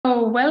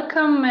So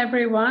welcome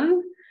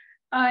everyone.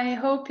 I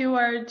hope you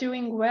are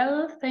doing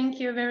well. Thank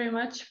you very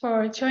much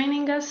for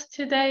joining us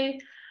today.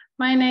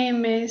 My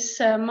name is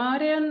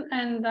Marian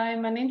and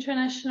I'm an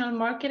international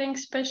marketing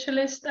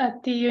specialist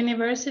at the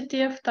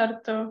University of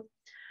Tartu.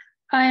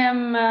 I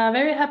am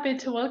very happy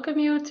to welcome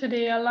you to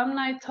the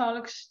Alumni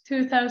Talks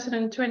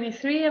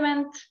 2023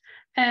 event,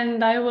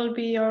 and I will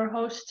be your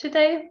host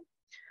today.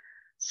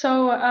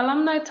 So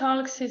Alumni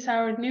Talks is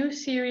our new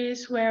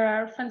series where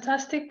our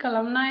fantastic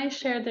alumni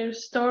share their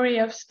story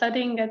of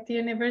studying at the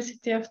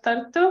University of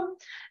Tartu,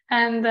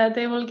 and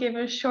they will give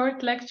a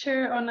short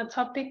lecture on a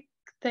topic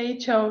they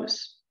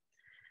chose.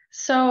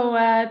 So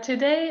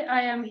today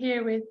I am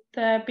here with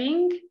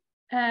Bing.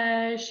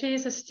 She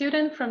is a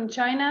student from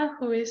China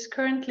who is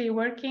currently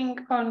working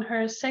on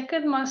her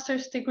second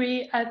master's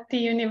degree at the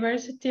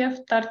University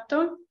of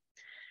Tartu.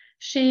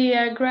 She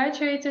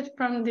graduated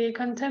from the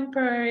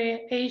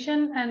Contemporary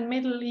Asian and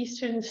Middle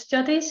Eastern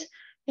Studies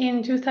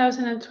in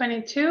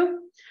 2022,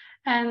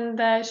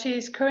 and she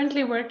is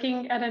currently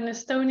working at an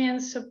Estonian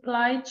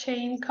supply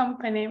chain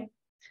company.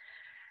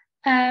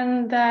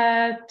 And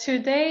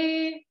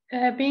today,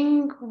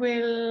 Bing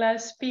will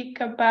speak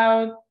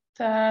about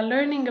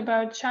learning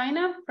about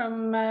China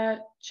from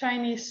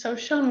Chinese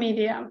social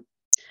media.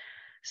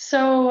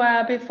 So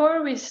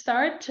before we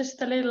start,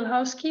 just a little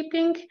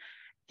housekeeping.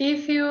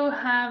 If you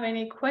have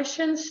any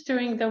questions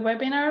during the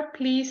webinar,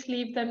 please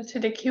leave them to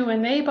the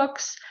Q&A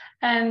box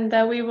and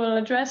we will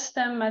address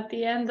them at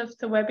the end of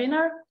the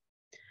webinar.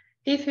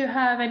 If you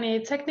have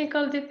any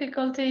technical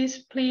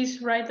difficulties,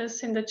 please write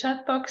us in the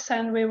chat box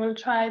and we will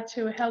try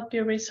to help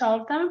you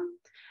resolve them.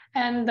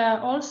 And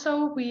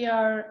also we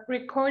are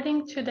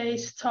recording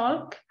today's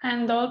talk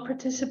and all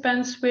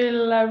participants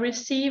will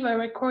receive a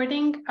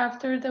recording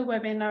after the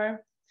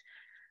webinar.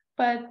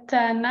 But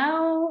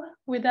now,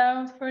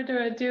 without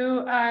further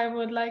ado, I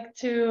would like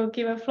to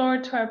give a floor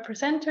to our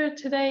presenter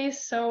today.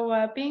 So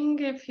Bing,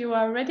 if you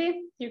are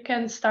ready, you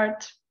can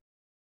start.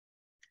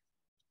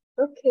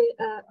 Okay,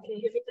 can you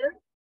hear me now?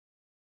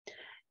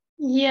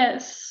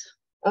 Yes.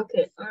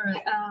 Okay, all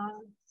right.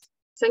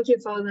 Thank you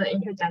for the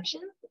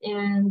introduction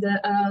and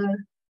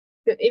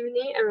good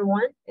evening,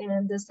 everyone.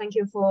 And thank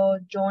you for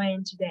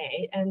joining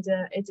today. And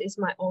it is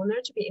my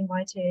honor to be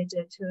invited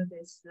to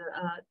this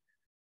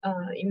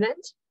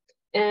event.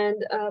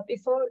 And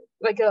before,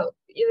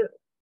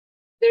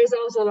 there's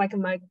also like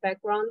my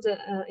background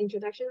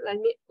introduction.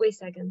 Let me wait a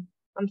second.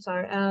 I'm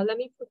sorry. Let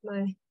me put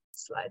my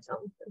slides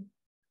on.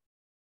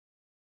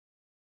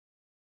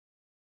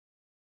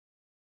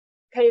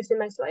 Can you see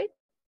my slide?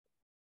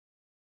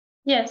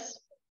 Yes.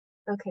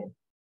 Okay.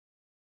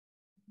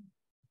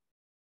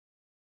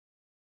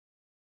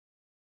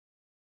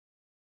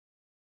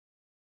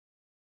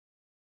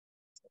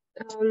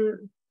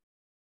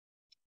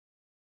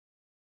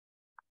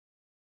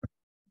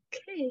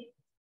 Okay.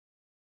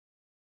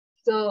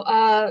 So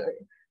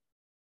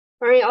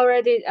Marie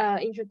already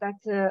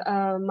introduced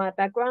my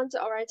background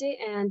already,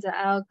 and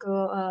I'll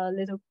go a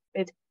little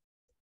bit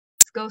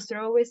go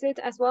through with it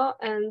as well.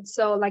 And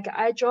so like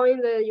I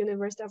joined the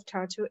University of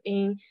Tartu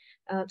in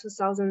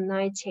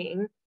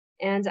 2019,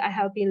 and I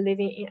have been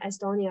living in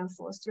Estonia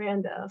for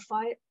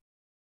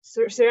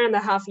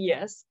 3.5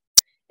 years,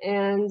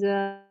 and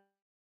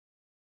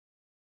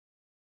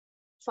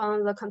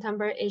from the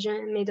Contemporary Asian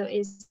and Middle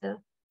East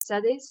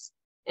Studies.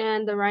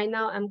 And right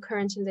now I'm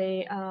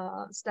currently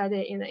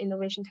studying in the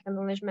Innovation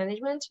Technology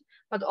Management,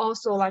 but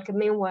also like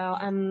meanwhile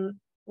I'm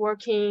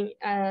working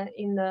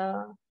in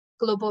the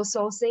global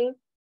sourcing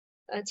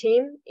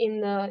team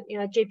in the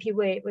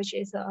JPW, which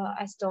is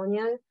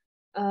Estonian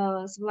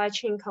supply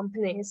chain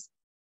companies.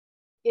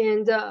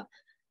 And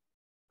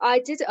I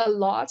did a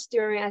lot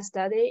during I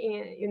study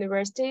in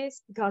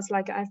universities because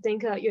like I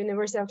think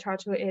University of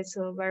Tartu is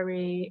a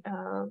very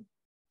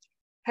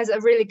has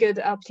a really good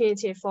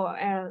opportunity for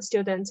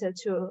students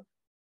to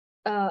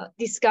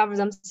discover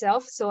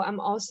themselves. So I'm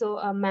also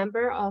a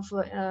member of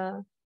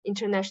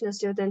International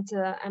Student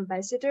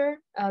Ambassador,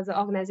 the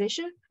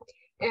organization.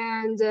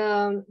 And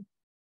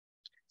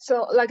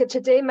so like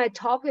today, my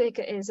topic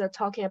is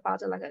talking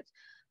about like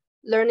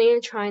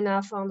learning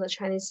China from the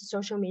Chinese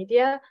social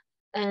media.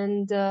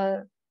 And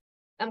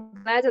I'm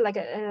glad like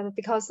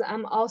because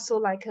I'm also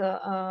like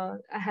I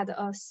had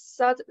a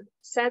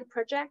side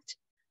project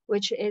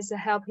which is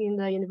helping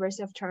the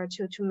University of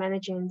Tartu to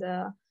managing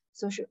their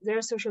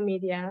social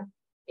media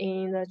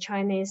in the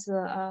Chinese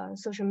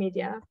social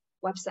media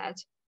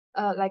website,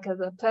 like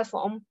the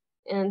platform.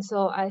 And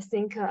so I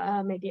think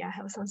maybe I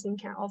have something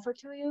can offer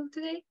to you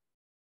today.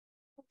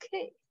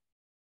 Okay.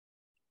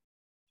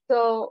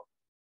 So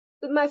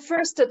my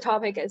first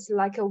topic is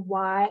like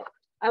why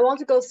I want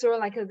to go through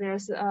like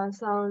there's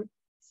some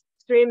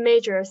three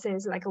major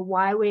things like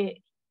why I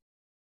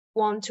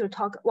want to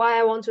talk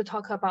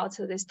about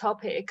this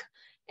topic,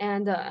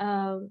 and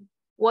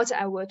what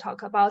I will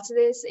talk about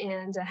this,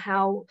 and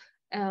how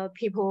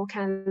people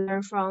can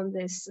learn from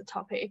this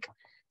topic.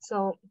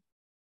 So,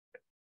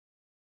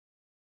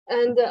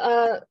 and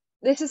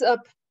this is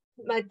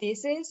my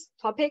thesis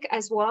topic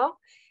as well.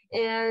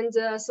 And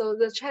so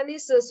the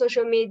Chinese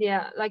social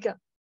media, like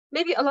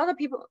maybe a lot of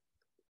people,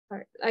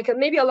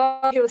 maybe a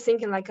lot of people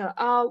thinking like,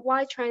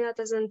 why China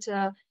doesn't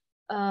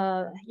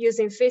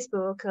using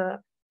Facebook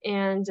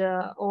and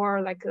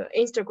or like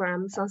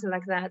Instagram, something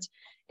like that.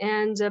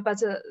 And but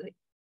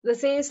the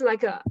thing is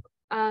like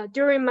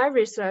during my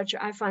research,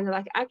 I find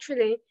like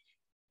actually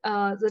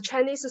the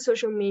Chinese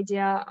social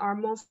media are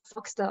more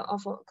focused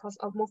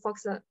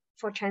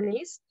for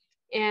Chinese,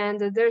 and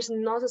there's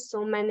not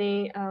so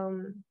many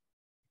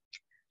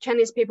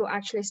Chinese people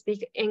actually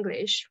speak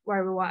English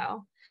very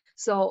well.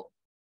 So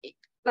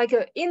like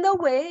in a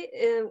way,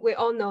 we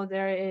all know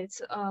there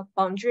is a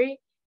boundary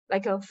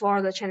like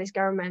for the Chinese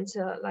government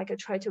like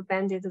try to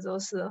ban it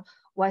those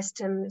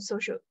Western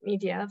social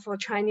media for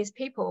Chinese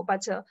people,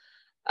 but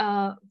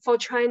for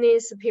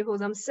Chinese people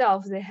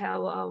themselves, they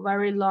have a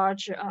very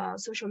large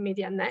social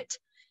media net,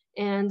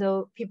 and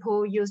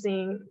people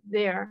using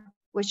there,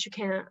 which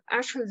can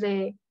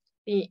actually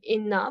be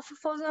enough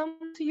for them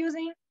to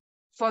using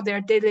for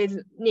their daily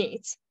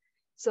needs.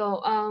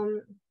 So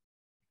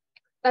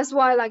that's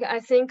why like I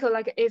think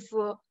like if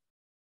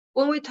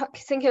when we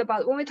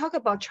talk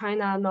about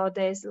China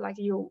nowadays, like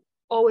you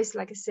always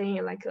like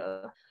saying like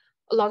a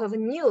lot of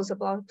news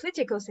about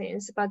political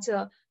things, but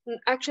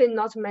actually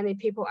not many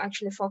people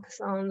actually focus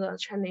on the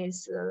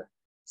Chinese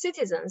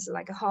citizens,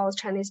 like how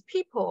Chinese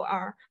people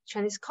are,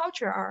 Chinese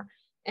culture are,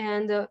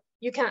 and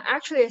you can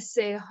actually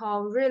see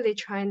how really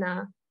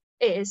China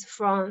is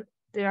from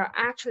their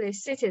actually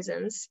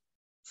citizens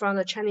from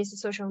the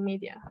Chinese social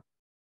media.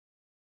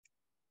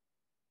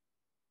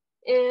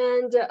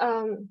 And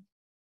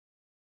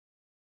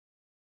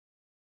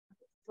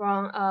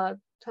from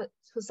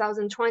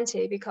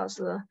 2020, because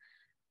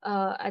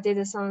I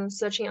did some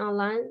searching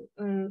online.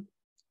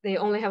 They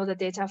only have the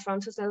data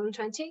from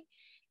 2020,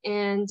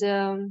 and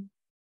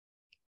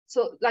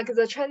so like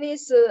the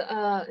Chinese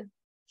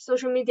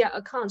social media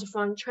account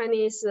from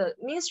Chinese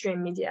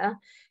mainstream media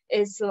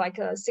is like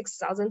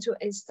 6,000 to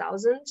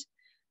 8,000.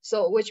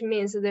 So which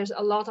means there's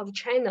a lot of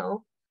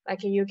channel,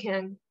 like you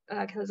can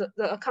like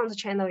the account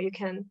channel you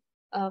can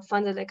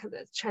find like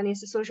the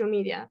Chinese social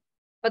media,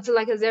 but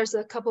like there's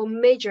a couple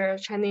major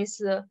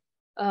Chinese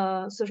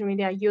social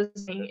media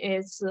using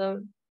is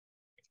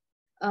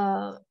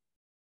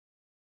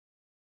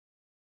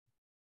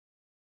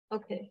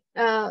okay.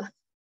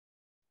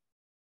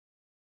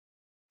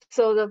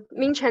 So the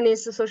main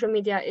Chinese social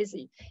media is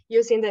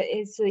using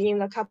is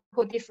in a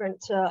couple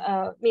different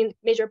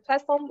major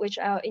platform, which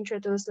I'll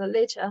introduce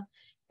later.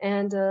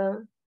 And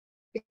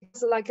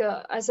because like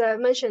as I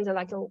mentioned,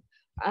 like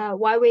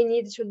why we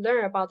need to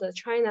learn about the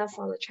China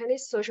from the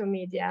Chinese social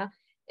media.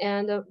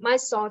 And my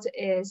thought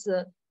is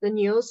the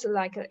news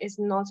like is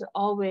not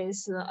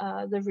always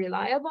the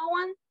reliable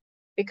one,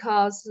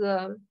 because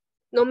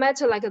no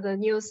matter like the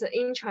news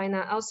in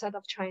China, outside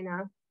of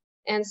China,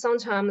 and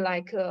sometimes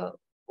like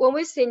when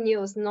we see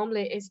news,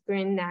 normally it's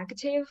bring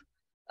negative.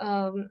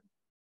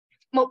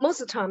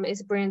 Most of the time,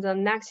 it's bring the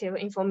negative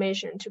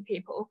information to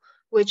people,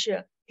 which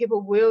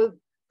people will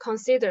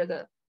consider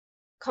the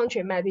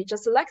country maybe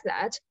just like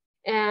that.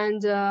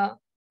 And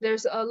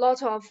there's a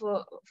lot of,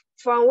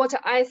 from what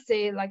I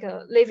see, like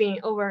living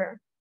over.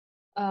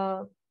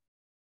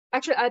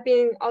 Actually, I've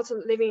been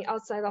also living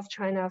outside of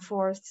China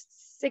for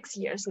 6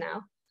 years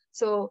now.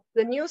 So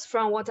the news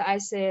from what I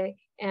say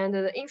and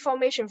the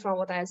information from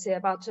what I say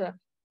about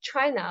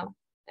China,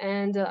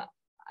 and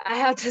I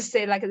have to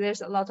say like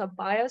there's a lot of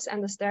bias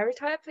and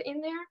stereotype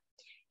in there,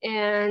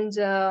 and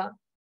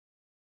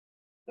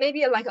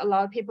maybe like a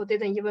lot of people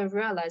didn't even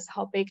realize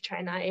how big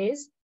China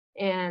is,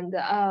 and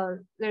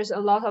there's a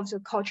lot of the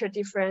culture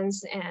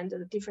difference and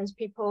the different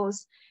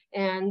peoples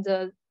and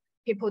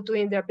people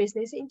doing their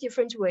business in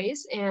different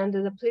ways, and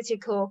the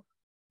political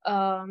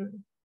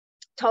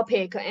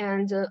topic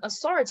and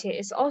authority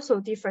is also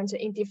different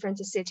in different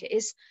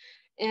cities.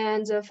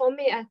 And for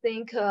me, I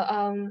think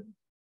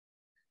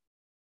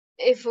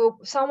if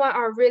someone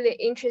are really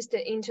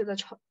interested into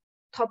the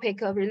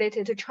topic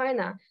related to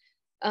China,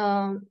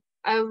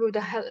 I would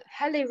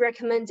highly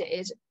recommend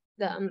it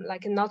them,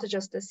 like not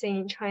just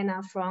seeing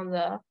China from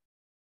the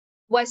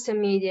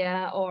Western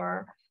media,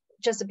 or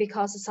just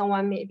because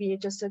someone maybe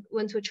just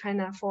went to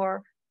China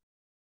for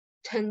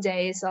 10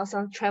 days or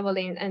some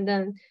traveling, and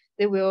then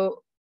they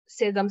will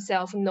see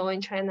themselves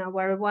knowing China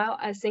very well.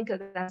 I think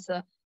that's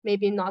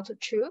maybe not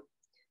true.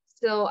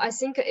 So I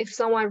think if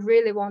someone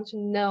really wants to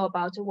know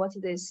about what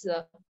this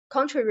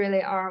country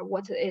really are,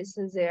 what is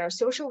their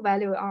social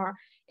value are,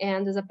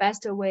 and the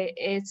best way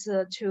is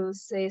to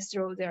see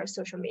through their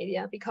social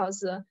media,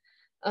 because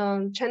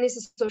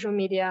Chinese social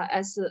media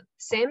as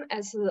same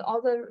as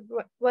other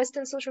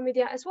Western social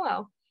media as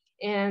well,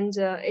 and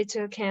it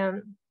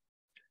can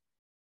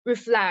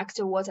reflect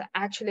what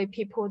actually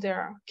people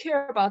there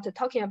care about,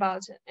 talking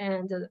about,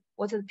 and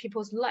what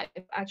people's life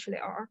actually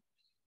are.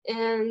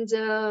 And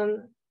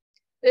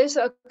there's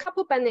a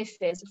couple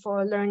benefits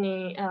for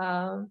learning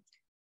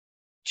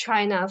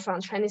China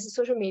from Chinese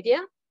social media.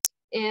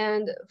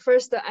 And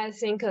first, I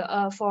think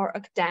for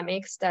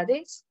academic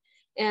studies,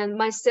 And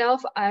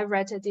myself, I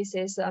read this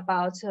is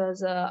about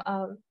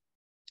the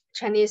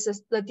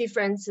Chinese, the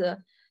difference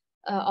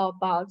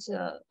about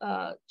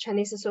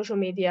Chinese social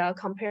media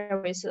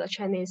compared with the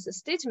Chinese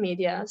state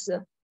media's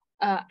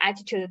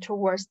attitude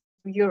towards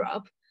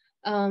Europe.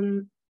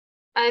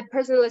 I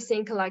personally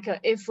think like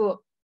if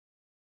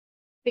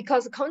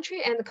because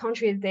country and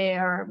country, they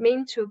are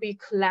meant to be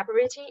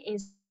collaborating in.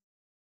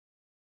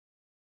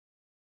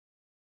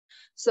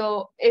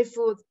 So if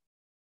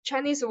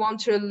Chinese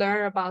want to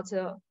learn about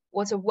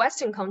what a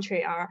Western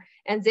country are,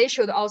 and they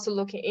should also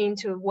look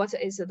into what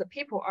is the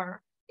people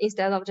are,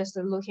 instead of just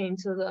looking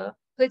into the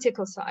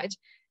political side.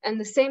 And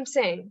the same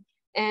thing.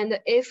 And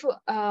if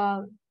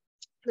the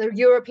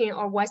European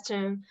or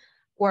Western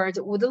world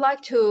would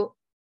like to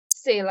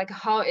say like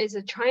how is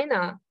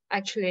China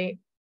actually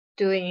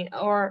doing,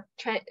 or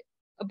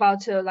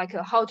about like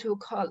how to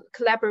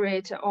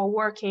collaborate or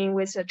working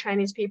with the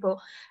Chinese people,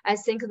 I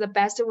think the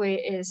best way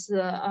is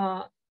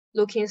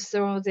looking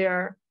through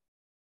their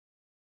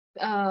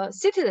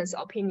citizens'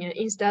 opinion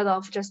instead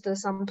of just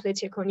some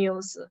political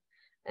news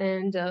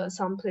and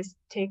some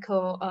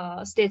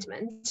political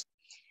statement.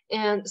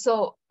 And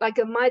so like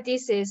my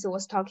thesis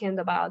was talking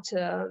about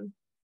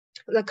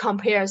the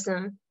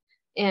comparison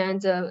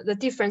and the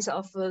difference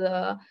of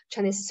the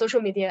Chinese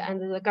social media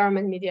and the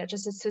government media,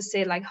 just to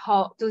say like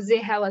how do they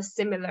have a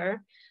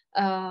similar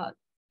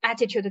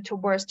attitude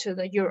towards to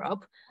the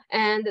Europe.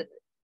 And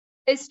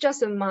it's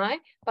just mine,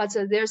 but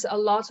there's a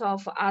lot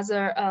of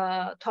other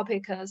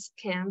topics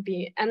can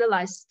be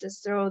analyzed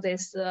through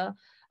this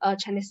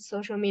Chinese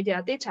social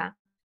media data.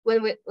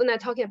 When I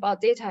talking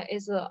about data,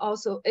 is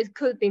also it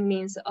could be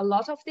means a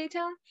lot of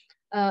data.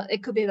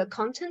 It could be the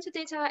content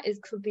data.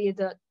 It could be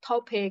the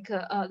topic,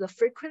 the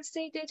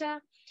frequency data,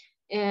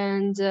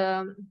 and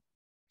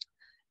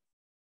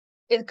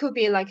it could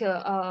be like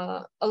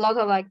a lot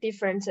of like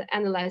different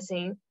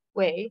analyzing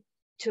way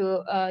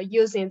to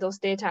using those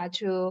data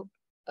to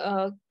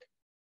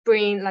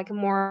bring like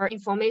more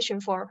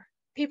information for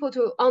people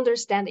to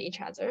understand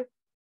each other.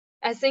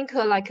 I think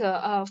like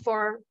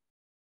for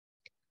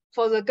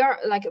the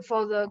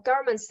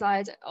government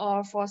side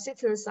or for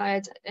citizen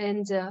side,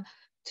 and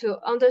to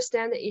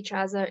understand each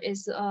other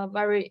is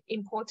very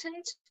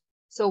important,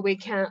 so we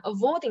can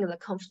avoiding the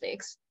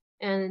conflicts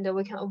and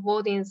we can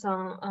avoiding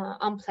some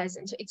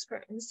unpleasant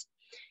experience.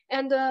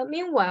 And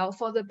meanwhile,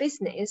 for the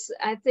business,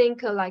 I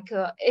think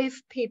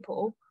if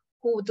people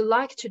who would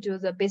like to do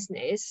the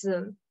business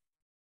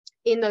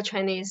in the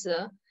Chinese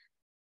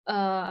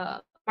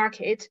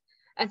market,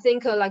 I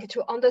think like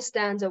to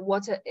understand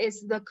what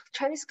is the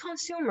Chinese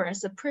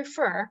consumers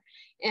prefer,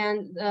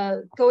 and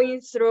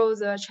going through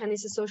the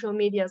Chinese social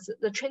medias,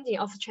 the trending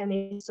of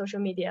Chinese social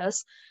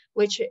medias,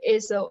 which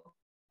is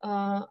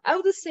I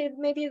would say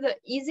maybe the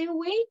easy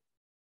way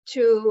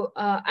to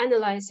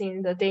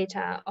analyzing the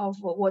data of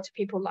what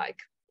people like.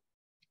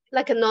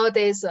 Like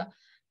nowadays,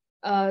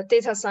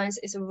 data science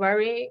is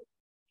very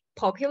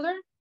popular,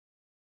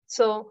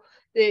 so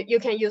you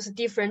can use a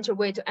different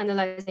way to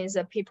analyze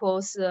the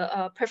people's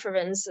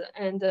preference.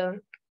 And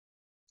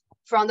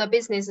from the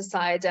business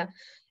side,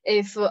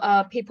 if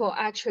people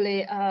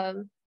actually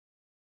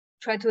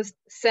try to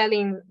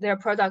selling their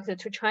product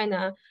to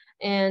China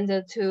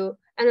and to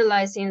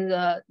analyzing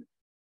the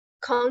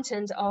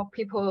content of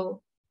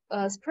people's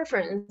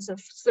preference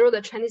through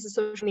the Chinese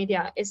social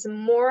media, is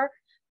more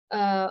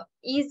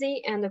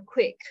easy and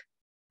quick.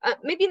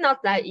 Maybe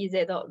not that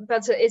easy though,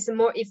 but it's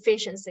more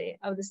efficiency,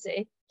 I would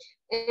say.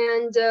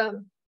 And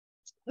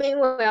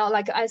meanwhile,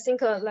 like I think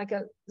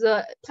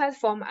the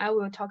platform I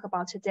will talk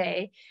about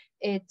today,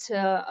 it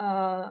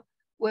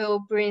will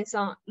bring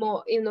some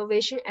more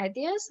innovation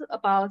ideas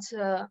about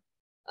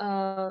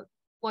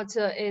what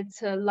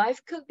its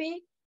life could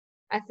be,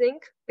 I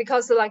think,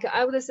 because like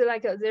I would say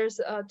like there's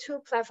two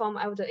platforms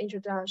I would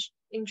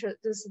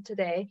introduce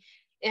today.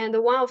 And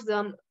one of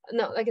them,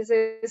 no, like I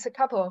said, it's a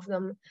couple of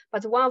them,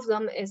 but one of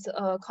them is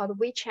called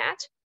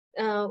WeChat.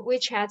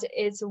 WeChat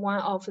is one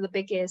of the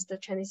biggest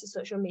Chinese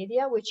social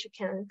media, which you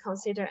can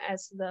consider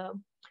as the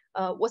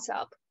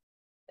WhatsApp.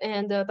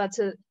 And but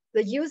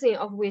the using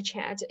of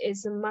WeChat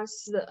is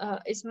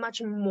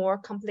much more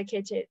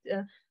complicated,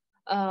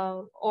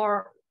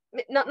 or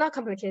not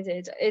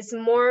complicated. It's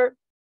more,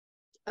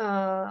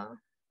 I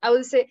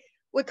would say,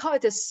 we call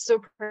it a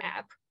super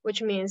app,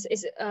 which means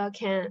it's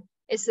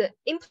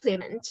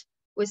implement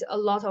with a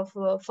lot of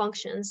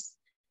functions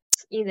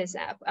in this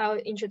app. I'll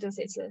introduce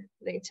it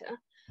later.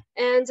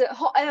 And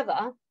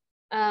however,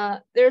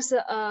 there's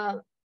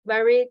a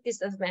very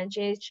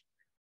disadvantage,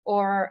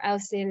 or I'll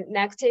say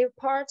negative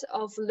part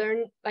of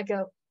learn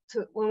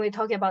when we're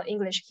talking about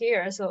English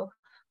here. So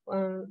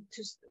we're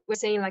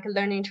saying like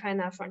learning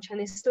China from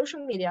Chinese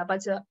social media,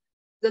 but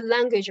the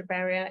language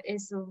barrier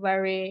is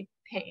very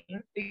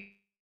pain.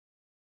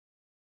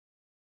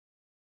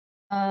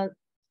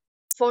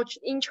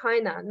 In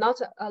China, not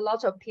a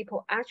lot of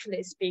people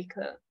actually speak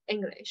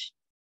English,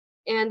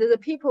 and the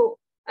people,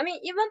 I mean,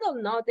 even though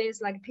nowadays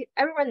like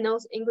everyone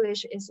knows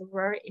English is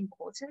very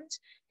important,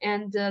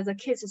 and the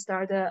kids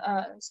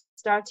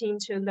starting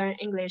to learn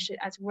English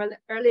at really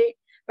early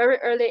very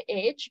early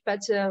age,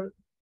 but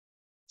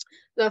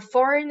the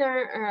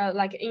foreigner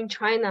like in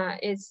China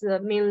is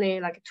mainly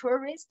like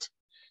tourist,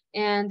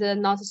 and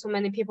not so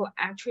many people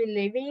actually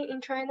living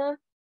in China,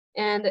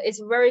 and it's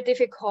very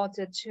difficult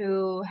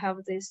to have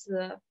this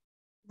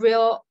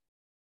real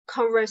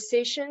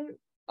conversation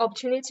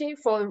opportunity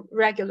for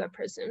regular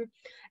person.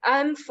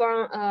 I'm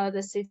from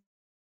the city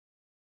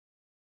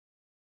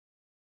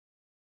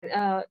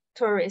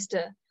tourist,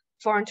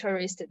 foreign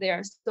tourist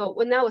there. So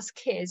when I was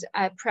kid,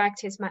 I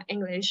practiced my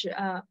English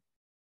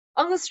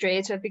on the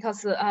street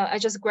because I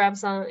just grab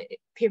some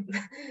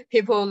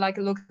people like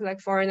look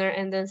like foreigner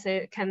and then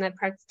say, can I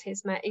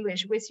practice my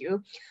English with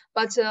you?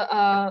 But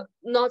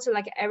not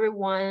like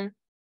everyone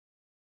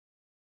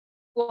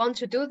want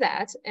to do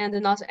that, and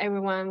not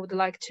everyone would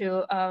like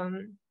to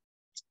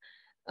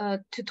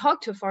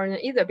talk to foreigner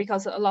either,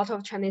 because a lot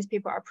of Chinese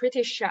people are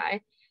pretty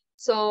shy.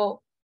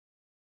 So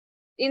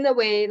in a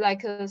way,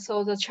 like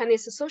so the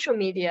Chinese social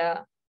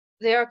media,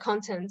 their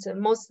content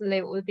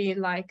mostly would be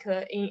like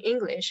in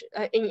English,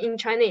 in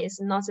Chinese,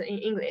 not in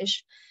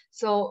English.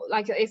 So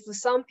like if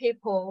some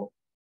people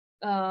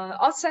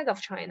outside of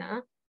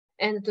China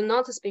and do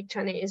not speak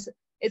Chinese,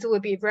 it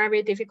would be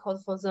very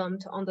difficult for them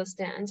to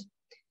understand.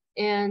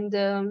 And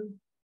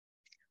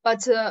but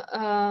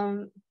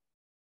to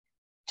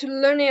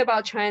learning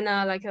about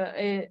China, like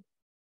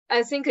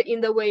I think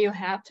in the way you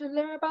have to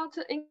learn about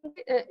in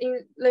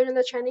learning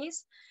the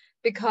Chinese,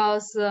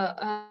 because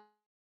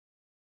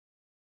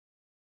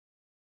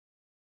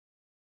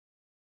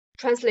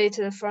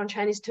translated from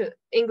Chinese to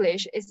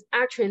English is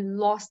actually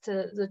lost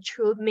the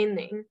true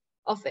meaning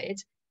of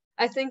it.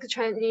 I think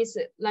Chinese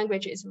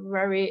language is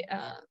very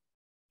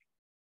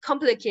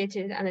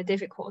complicated and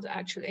difficult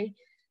actually.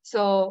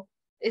 So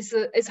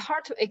it's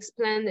hard to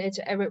explain it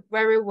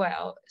very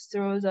well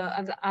through the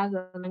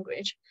other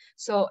language.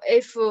 So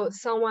if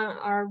someone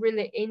are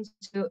really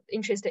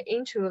interested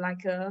into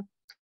like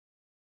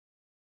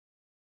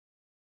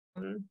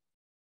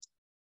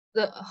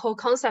the whole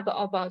concept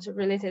about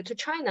related to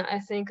China, I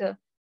think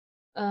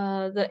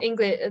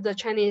the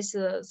Chinese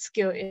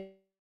skill is.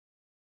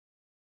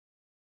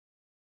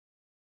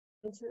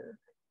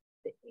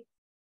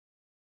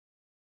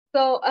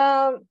 So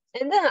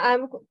and then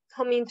I'm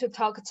coming to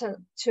talk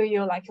to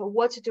you like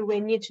what do we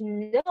need to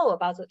know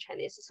about the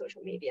Chinese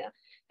social media.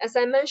 As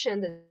I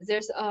mentioned,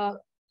 there's a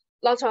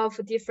lot of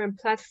different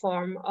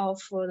platform of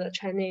the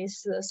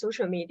Chinese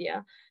social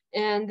media,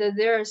 and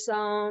there are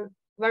some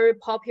very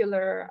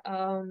popular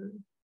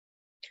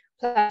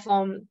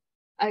platform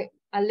I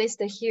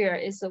listed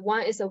here.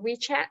 One is a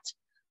WeChat,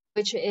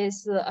 which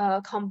is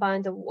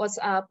combined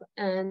WhatsApp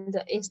and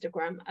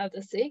Instagram, I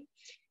would say.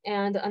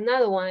 And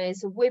another one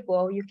is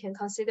Weibo, you can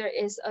consider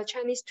is a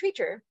Chinese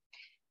Twitter.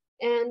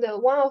 And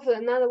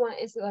another one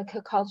is like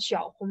called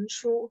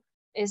Xiaohongshu,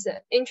 is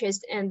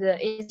interest and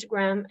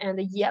Instagram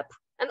and Yep.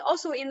 And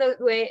also in the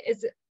way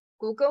is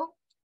Google,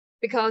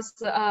 because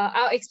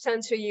I'll explain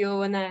to you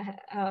when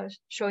I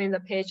show in the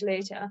page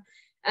later.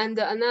 And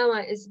another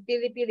one is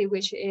Bilibili,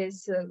 which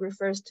is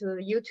refers to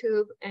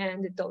YouTube,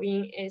 and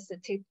Douyin is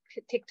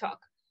TikTok.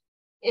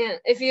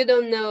 And if you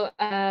don't know,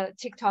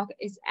 TikTok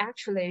is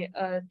actually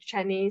a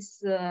Chinese,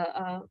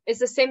 it's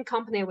the same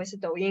company with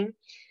Douyin.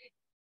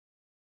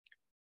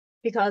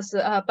 Because,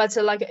 but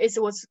like it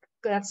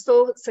got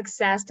so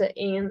success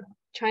in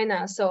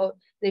China, so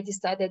they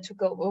decided to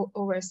go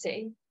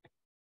overseas.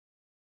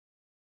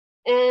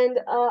 And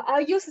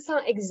I'll use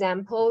some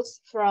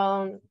examples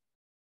from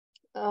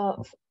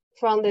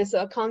this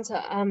account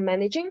I'm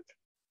managing.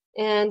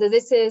 And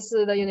this is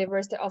the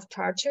University of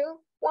Tartu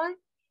one.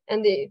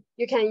 And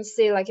you can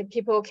see like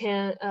people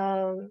can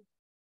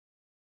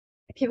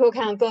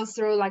go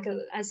through like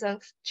as a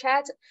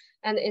chat,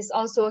 and it's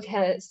also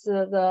has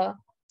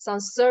some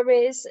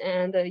service,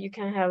 and you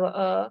can have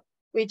a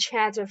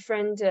WeChat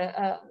friend.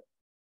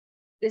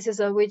 This is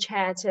a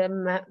WeChat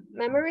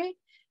memory,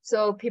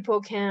 so people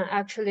can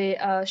actually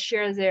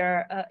share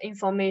their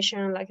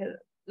information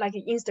like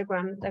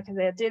Instagram, like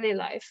their daily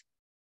life.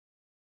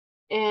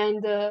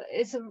 And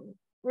it's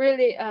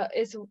really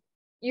it's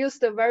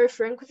used very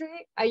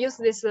frequently. I use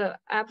this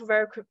app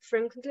very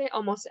frequently,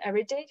 almost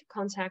every day, to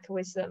contact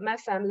with my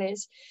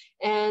families.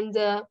 And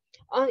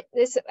on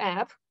this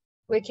app,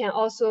 we can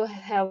also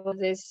have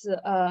this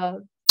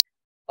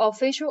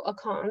official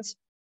account,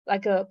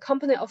 like a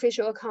company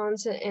official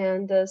account,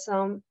 and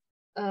some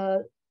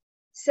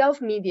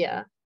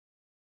self-media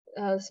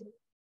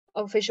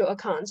official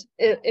account.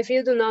 If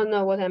you do not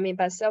know what I mean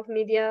by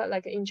self-media,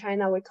 like in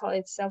China, we call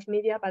it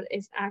self-media, but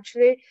it's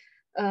actually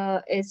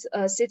it's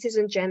a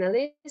citizen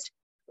journalist,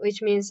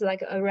 which means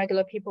like a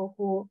regular people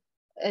who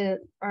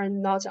are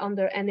not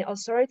under any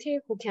authority,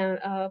 who can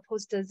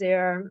post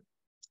their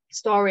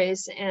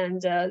stories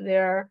and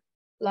their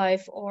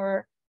life,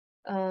 or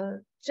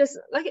just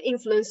like an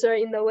influencer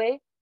in a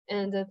way,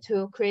 and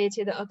to create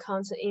the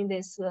account in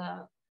this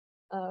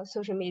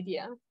social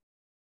media.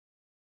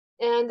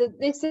 And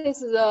this is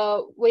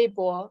the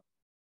Weibo,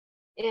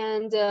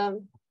 and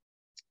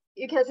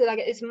you can see like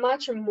it's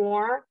much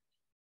more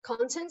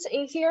content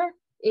in here.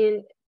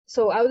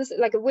 So I would say,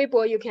 like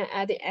Weibo, you can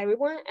add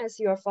everyone as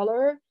your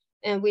follower,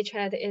 and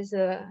WeChat is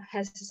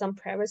has some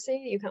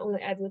privacy. You can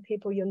only add the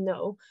people you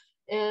know.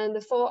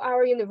 And for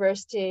our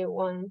university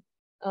one,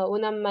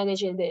 when I'm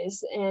managing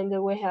this, and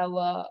we have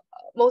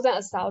more than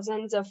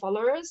 1,000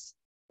 followers,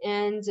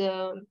 and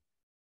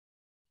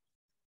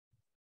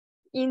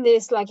in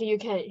this, like you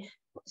can,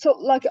 so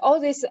like all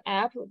this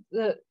app,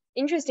 the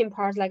interesting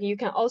part, like you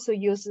can also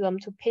use them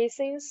to pay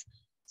things.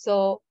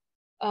 So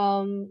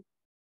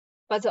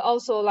but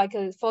also like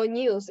for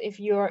news, if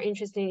you're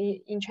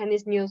interested in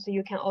Chinese news,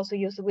 you can also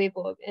use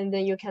Weibo, and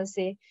then you can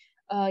see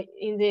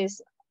in this,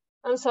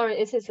 I'm sorry,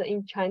 it is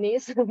in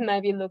Chinese,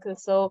 maybe look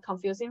so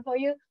confusing for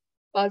you,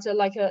 but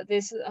like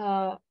this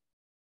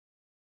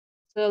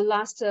the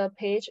last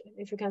page,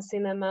 if you can see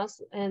my mouse,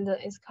 and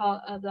it's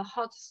called the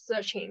hot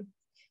searching.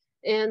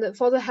 And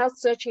for the hot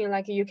searching,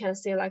 like you can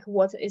see like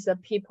what is the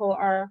people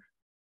are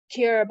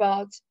care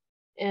about,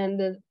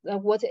 and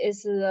what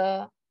is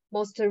the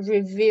most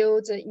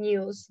reviewed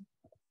news.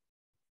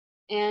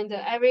 And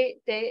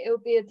every day it will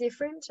be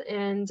different.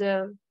 And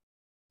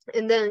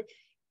then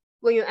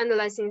when you're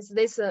analyzing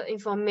this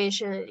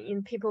information,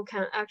 and people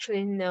can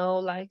actually know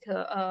like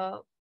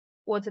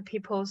what the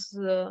people's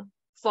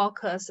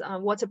focus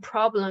on, what's the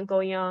problem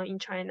going on in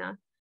China.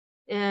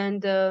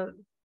 And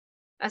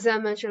as I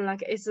mentioned,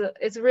 like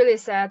it's really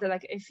sad,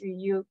 like if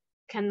you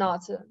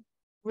cannot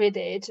read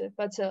it.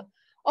 But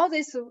all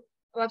this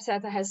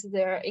website has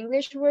their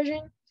English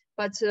version,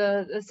 but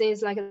the thing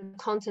is like the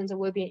content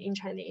will be in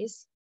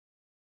Chinese.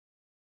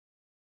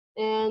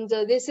 And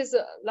this is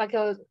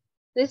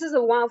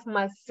one of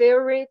my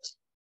favorite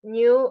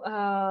new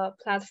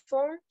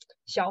platform,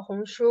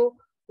 Xiaohongshu,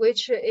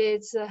 which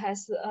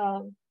has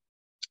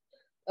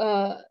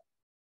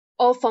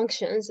all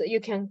functions. You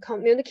can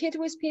communicate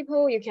with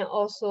people. You can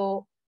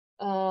also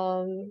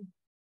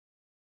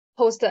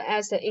post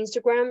as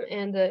Instagram.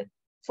 And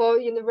for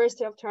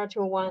University of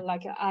Tartu one,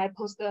 like I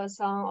posted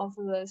some of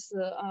this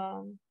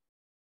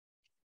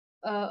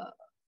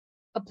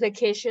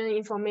application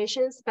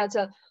informations. But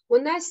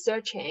when I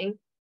searching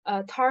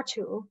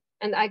Tartu,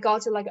 and I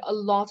got like a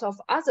lot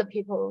of other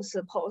people's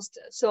posts,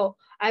 so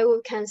I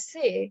can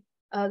see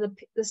the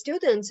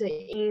students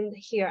in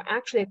here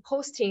actually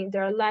posting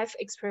their life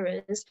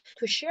experience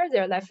to share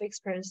their life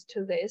experience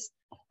to this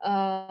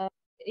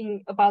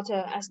about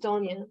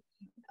Estonian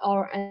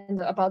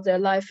and about their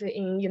life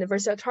in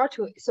University of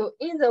Tartu. So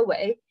in the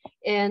way,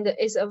 and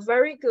it's a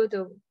very good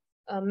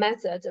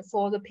method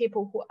for the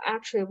people who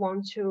actually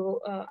want to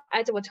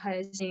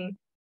advertising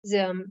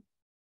them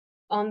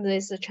on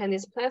this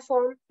Chinese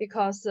platform,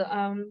 because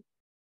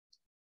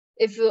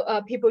if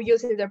people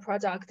using their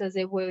product,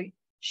 they will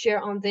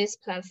share on this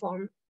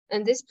platform.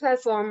 And this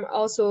platform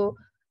also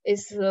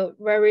is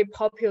very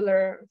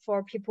popular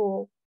for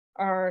people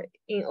are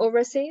in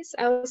overseas,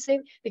 I would say,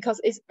 because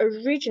it's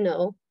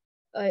original.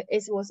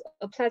 It was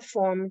a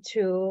platform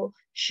to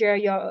share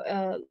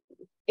your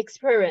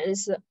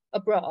experience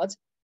abroad.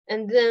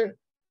 And then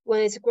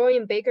when it's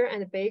growing bigger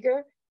and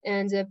bigger,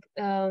 and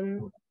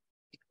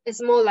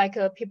it's more like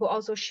people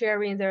also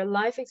sharing their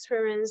life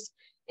experience.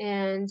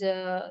 And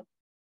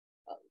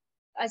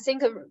I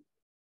think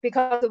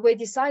because we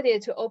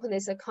decided to open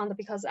this account,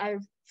 because I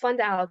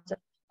found out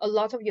a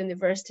lot of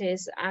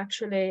universities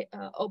actually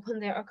open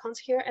their accounts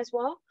here as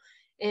well.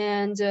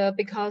 And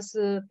because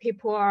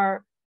people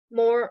are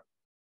more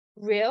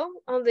real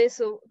on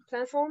this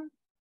platform.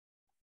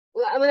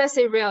 When I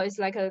say real, it's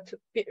like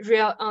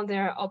real on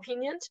their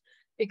opinion,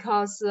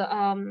 because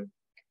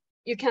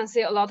you can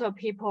see a lot of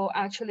people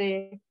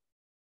actually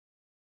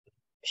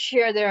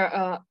share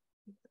their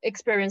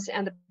experience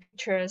and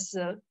pictures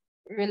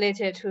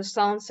related to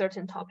some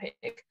certain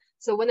topic.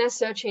 So when I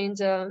search in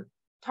the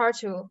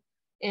Tartu,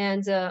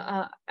 and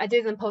I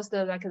didn't post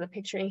the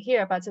picture in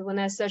here, but when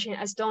I search in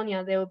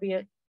Estonia, there will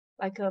be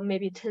like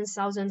maybe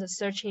 10,000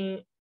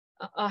 searching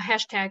a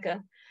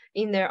hashtag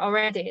in there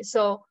already.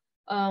 So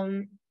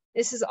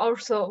this is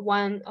also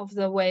one of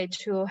the way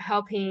to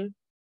helping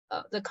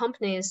the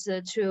companies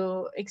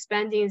to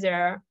expanding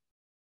their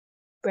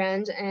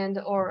brand and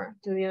or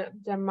doing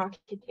their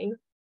marketing.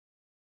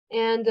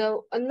 And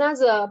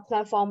another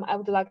platform I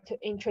would like to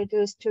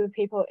introduce to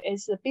people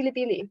is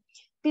Bilibili.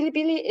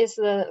 Bilibili is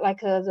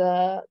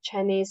the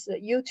Chinese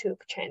YouTube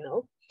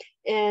channel,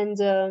 and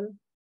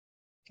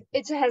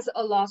it has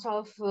a lot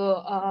of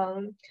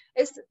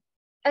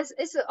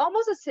it's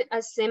almost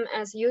as same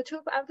as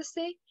YouTube, I would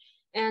say.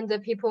 And the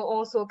people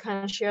also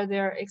can share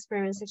their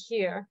experience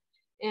here.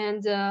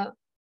 And the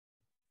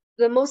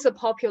most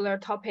popular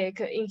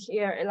topic in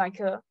here,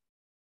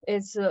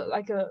 it's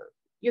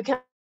you can.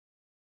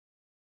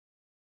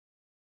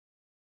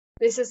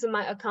 This is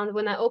my account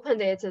when I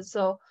opened it.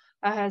 So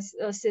I have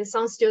seen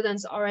some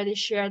students already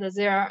shared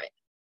their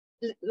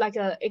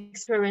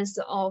experience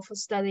of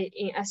study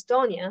in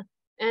Estonia.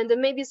 And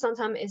maybe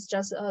sometimes it's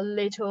just a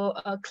little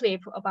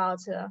clip about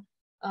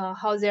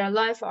how their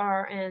life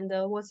are, and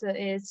what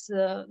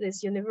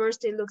this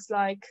university looks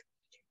like,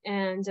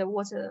 and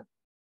what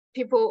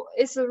people,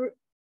 it's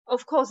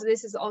of course,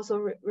 this is also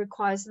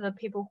requires the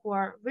people who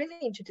are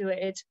willing to do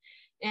it.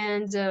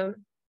 And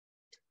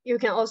you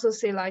can also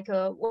see like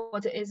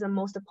what is the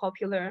most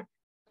popular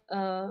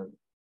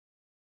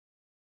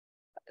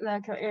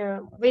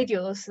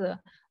videos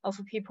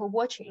of people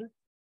watching.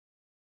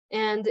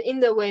 And in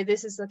the way,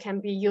 this is can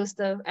be used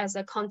as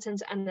a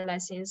content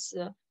analysis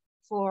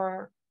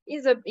for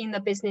either in the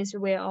business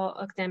way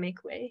or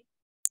academic way.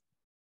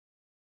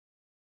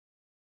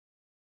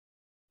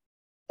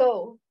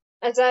 So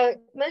as I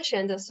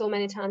mentioned so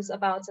many times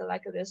about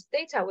like this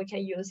data we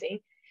can using,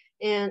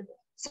 and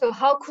so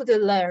how could we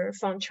learn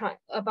from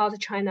about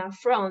China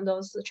from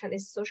those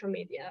Chinese social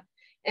media?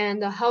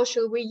 And how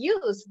should we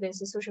use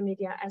this social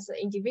media as an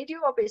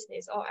individual or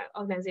business or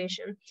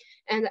organization?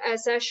 And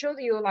as I showed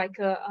you like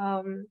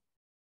a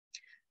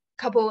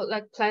couple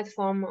like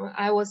platform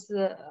I was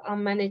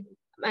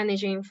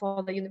managing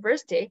for the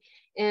university,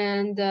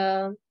 and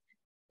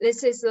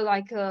this is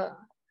like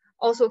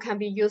also can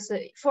be used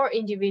for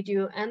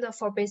individual and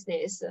for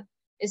business.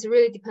 It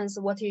really depends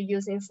on what you're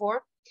using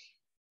for.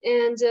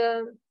 And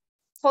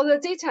for the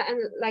data and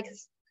like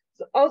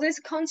all this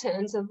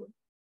content,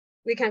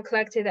 we can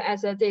collect it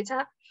as a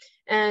data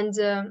and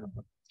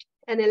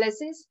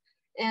analysis.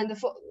 And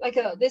for like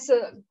this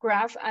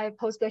graph I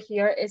posted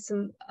here is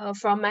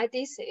from my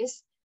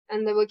thesis,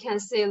 and we can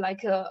see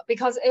like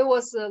because it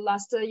was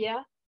last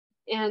year,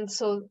 and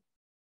so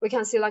we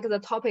can see like the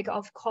topic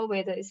of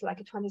COVID is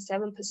like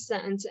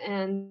 27%,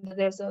 and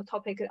there's a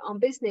topic on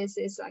business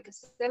is like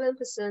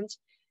 7%,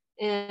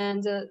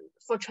 and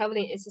for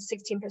traveling it's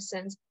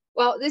 16%.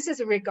 Well, this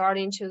is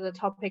regarding to the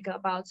topic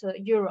about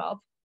Europe,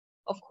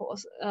 of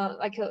course,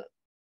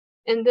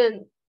 and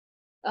then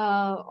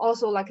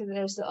also like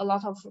there's a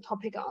lot of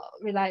topic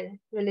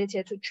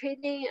related to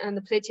trading and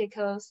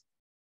politicals,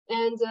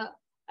 and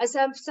as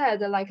I've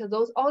said, like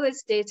all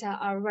these data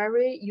are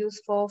very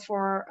useful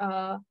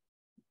for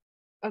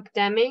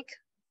academic.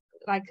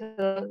 Like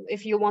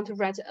if you want to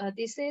write a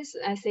thesis,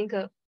 I think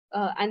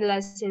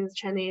analyzing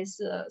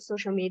Chinese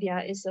social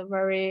media is a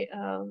very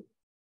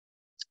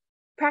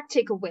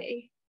practical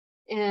way,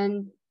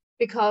 and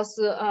because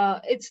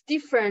it's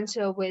different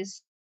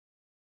with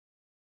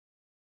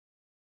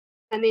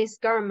Chinese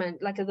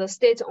government, like the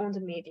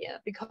state-owned media,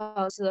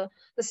 because the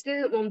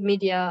state-owned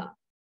media,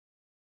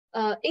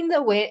 in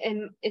the way,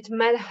 it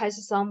might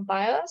has some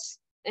bias,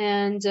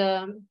 and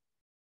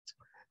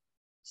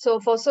so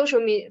for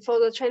social media, for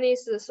the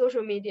Chinese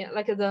social media,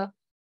 like the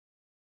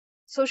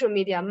social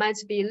media might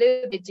be a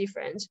little bit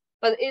different,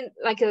 but in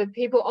like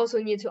people also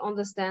need to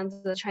understand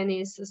the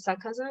Chinese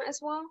sarcasm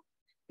as well,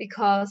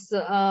 because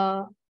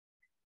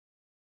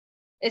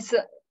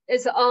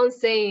it's on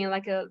saying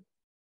like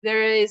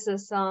there is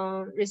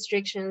some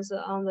restrictions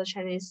on the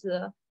Chinese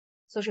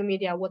social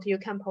media, what you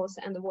can post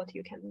and what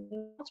you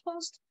cannot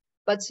post,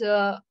 but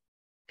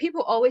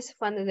people always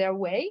find their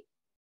way,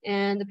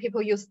 and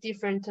people use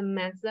different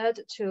method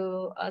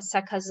to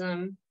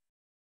sarcasm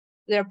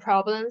their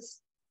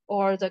problems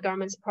or the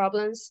government's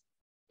problems,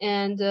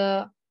 and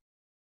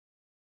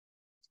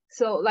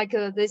so like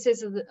this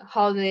is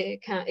how they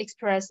can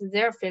express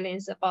their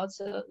feelings about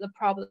the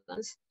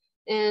problems.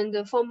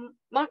 And for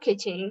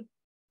marketing,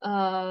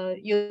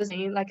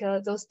 using like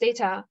those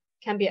data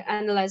can be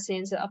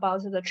analyzing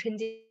about the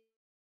trending,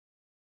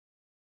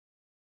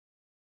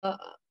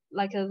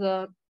 like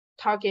the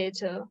target,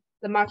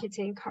 the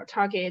marketing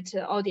target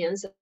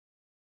audience,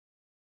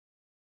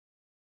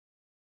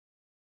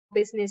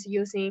 business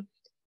using,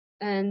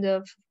 and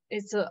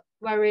it's a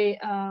very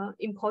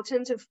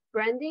important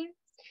branding.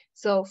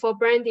 So for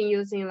branding,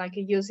 using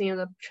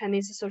the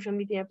Chinese social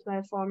media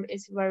platform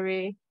is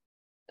very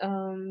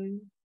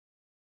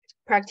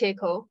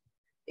practical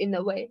in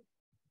a way.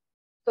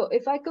 So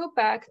if I go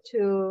back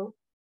to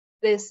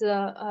this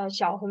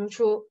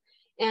Xiaohongshu,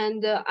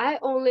 and I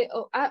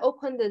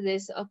opened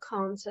this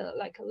account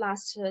like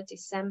last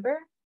December,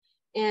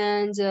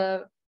 and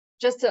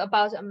just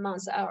about a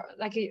month,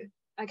 like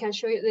I can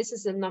show you, this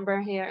is the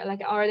number here,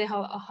 like I already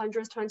have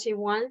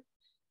 121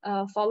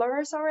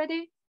 followers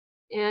already,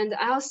 and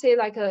I'll say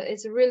like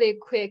it's really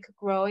quick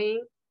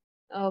growing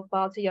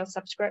about your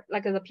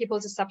like the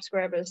people's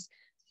subscribers.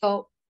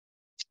 So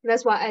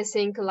that's why I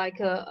think like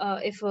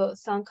if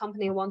some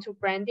company want to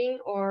branding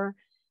or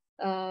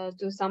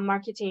do some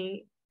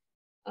marketing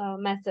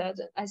method,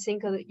 I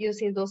think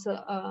using those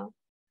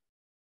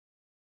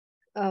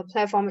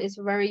platform is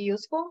very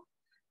useful.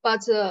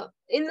 But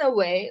in a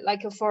way,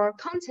 like for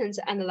content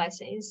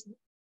analysis,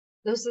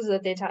 this is the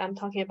data I'm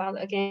talking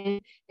about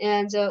again,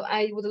 and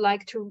I would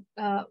like to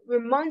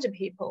remind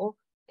people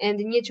and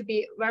need to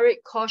be very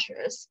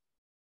cautious.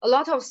 A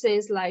lot of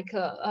things like,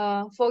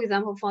 for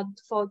example,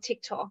 for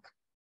TikTok,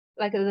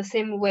 like the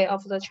same way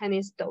of the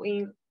Chinese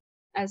Douyin,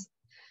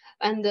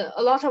 and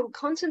a lot of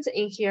content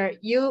in here,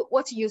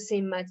 what you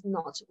see might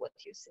not what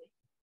you see.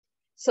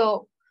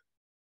 So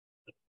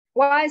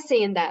why I'm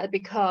saying that?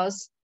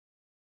 Because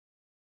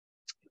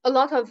a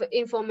lot of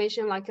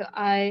information like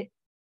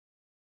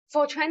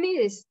for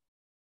Chinese,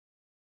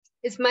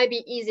 it might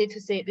be easy to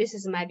say this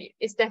is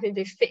it's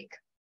definitely fake.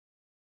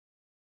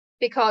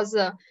 because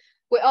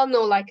we all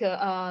know like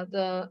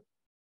the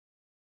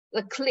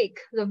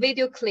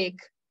video click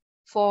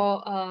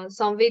for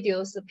some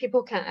videos,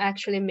 people can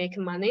actually make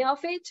money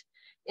off it.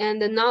 And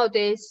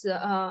nowadays,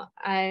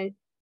 I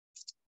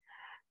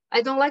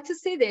don't like to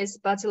say this,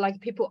 but like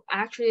people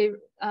actually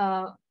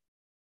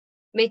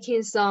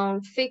making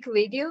some fake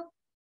video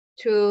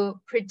to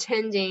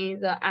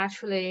pretending the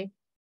actually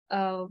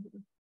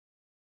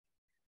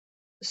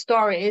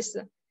stories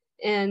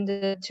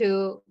and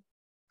to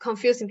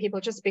confusing people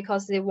just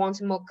because they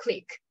want more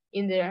click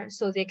in there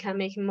so they can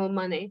make more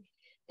money.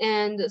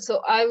 And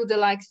so I would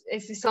like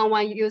if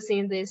someone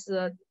using this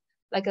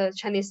like a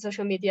Chinese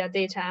social media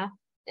data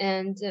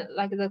and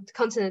like the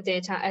content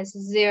data as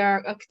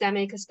their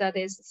academic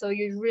studies, so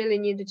you really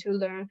need to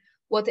learn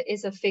what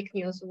is a fake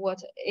news,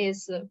 what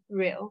is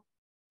real,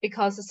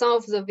 because some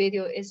of the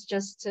video is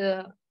just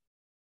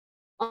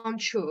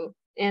untrue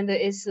and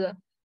is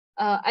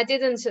I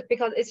didn't,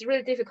 because it's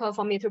really difficult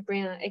for me to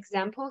bring an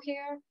example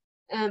here.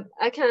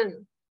 I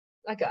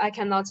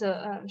cannot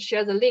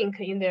share the link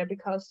in there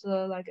because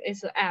like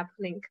it's an app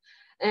link.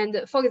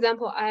 And for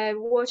example,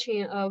 I'm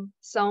watching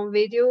some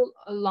video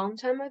a long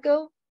time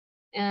ago,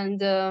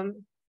 and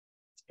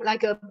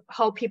like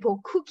how people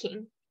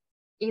cooking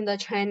in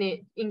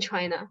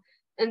China,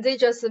 and they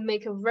just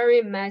make a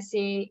very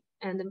messy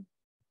and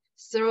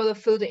throw the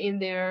food in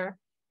there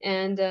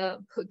and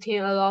put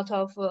in a lot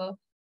of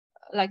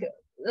like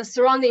the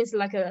surroundings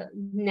like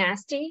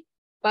nasty,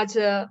 but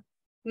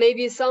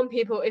maybe some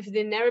people, if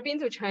they've never been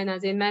to China,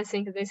 they might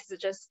think this is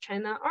just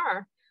China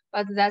art,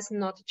 but that's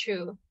not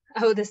true.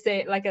 I would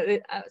say like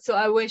so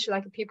I wish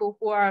like people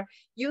who are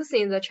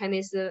using the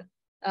Chinese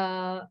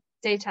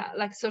data,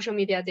 like social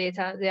media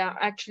data, they are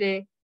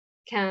actually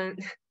can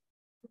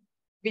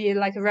be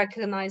like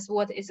recognize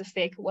what is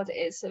fake, what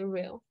is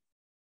real.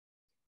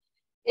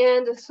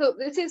 And so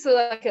this is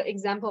like an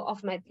example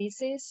of my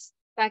thesis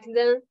back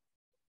then.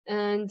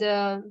 And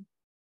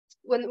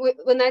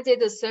when I did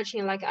the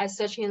searching, like I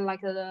searching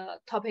like the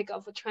topic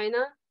of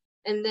China,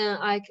 and then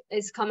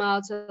it's come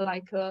out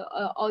like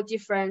all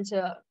different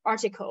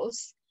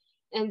articles,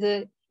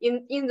 and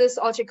in these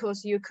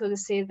articles you could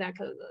see that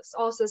the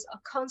author's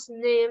account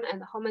name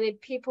and how many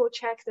people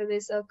checked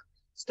these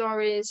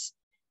stories,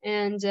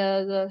 and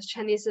the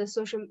Chinese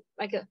social,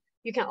 like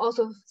you can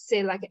also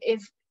say like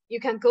if you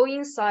can go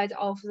inside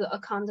of the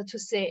account to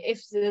say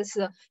if this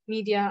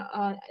media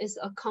is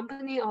a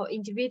company or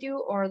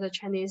individual or the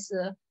Chinese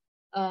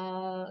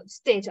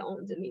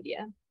state-owned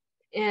media.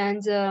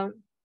 And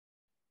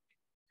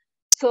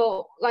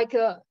so like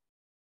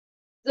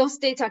those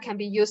data can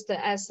be used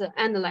as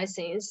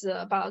analysis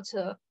about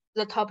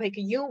the topic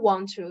you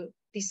want to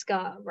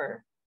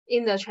discover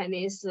in the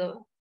Chinese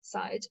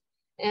side.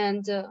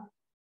 And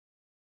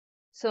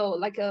so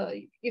like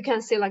you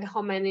can see like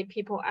how many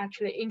people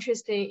actually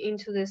interested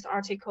into these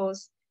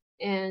articles,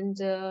 and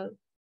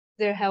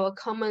they have a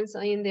comments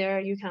in there.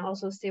 You can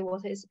also see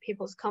what is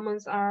people's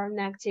comments are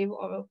negative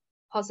or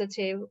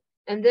positive,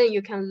 and then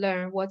you can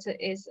learn what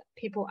is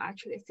people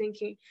actually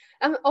thinking.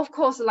 And of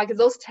course, like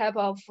those type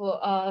of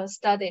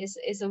studies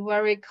is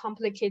very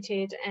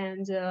complicated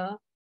and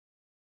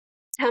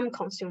time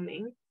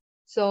consuming.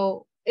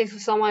 So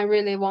if someone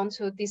really wants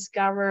to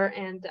discover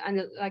and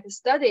like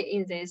study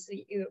in this,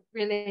 you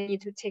really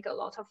need to take a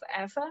lot of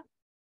effort.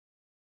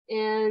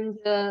 And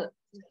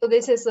so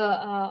this is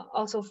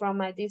also from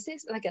my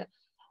thesis. Like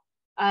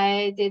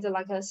I did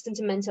like a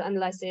sentimental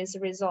analysis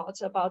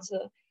result about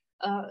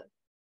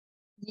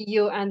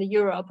EU and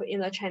Europe in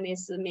the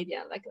Chinese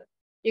media. Like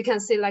you can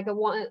see like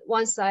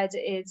one side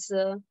is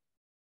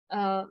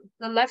the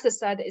left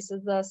side is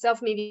the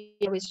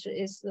self-media, which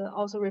is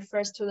also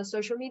refers to the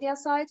social media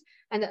side,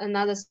 and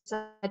another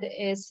side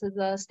is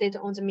the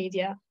state-owned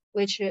media,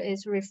 which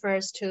is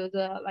refers to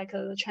the like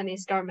the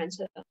Chinese government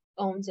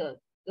owned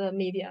the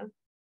media.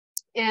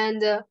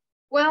 And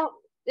well,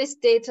 this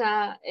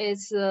data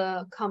is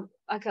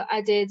like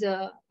I did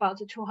about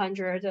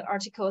 200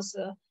 articles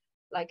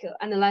like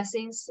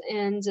analyzing,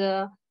 and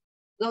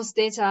those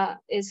data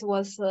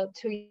was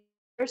 2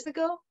 years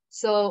ago.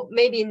 So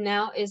maybe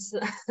now it's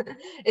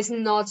it's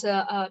not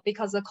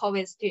because the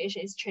COVID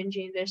situation is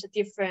changing. There's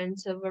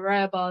different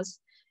variables,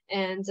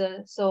 and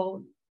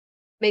so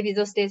maybe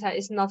those data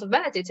is not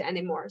valid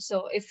anymore.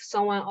 So if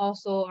someone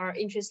also are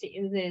interested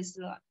in this,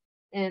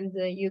 and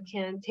you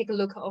can take a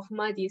look of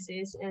my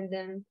thesis, and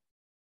then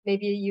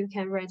maybe you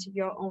can write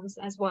your own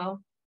as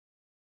well.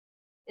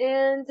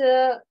 And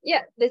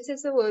yeah, this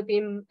is will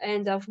be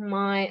end of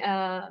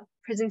my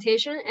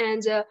presentation.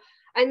 And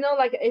I know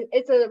like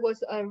it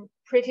was a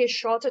pretty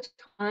short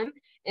time,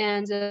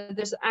 and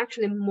there's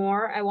actually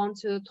more I want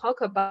to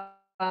talk about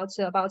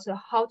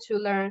how to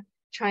learn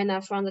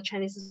China from the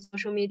Chinese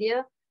social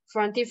media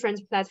from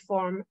different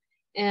platform.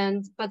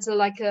 And but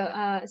like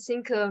I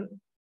think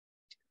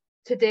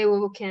today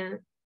we can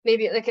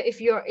maybe like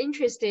if you're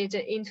interested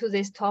into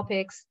these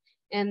topics,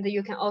 and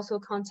you can also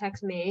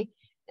contact me.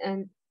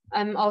 And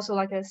I'm also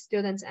like a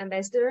student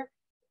ambassador,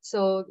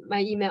 so my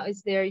email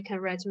is there. You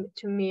can write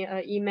to me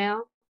an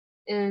email.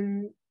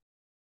 And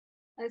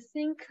I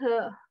think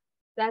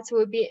that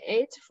will be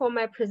it for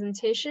my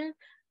presentation.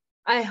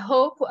 I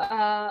hope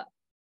I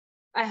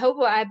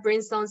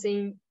bring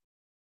something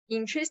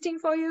interesting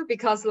for you,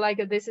 because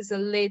like this is a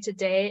late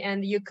day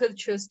and you could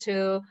choose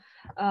to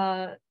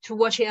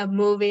watch a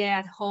movie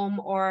at home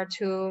or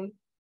to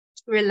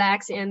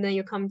relax, and then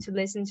you come to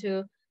listen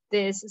to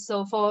this.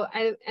 So for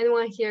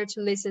anyone here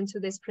to listen to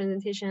this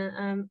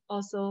presentation,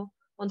 also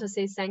want to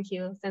say thank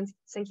you.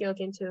 Thank you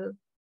again to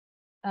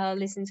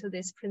listen to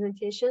this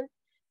presentation.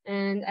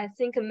 And I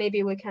think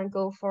maybe we can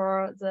go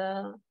for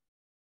the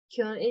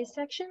Q&A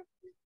section.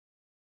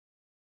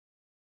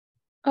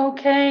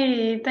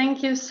 Okay,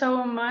 thank you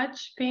so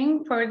much,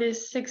 Bing, for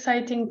this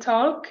exciting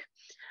talk.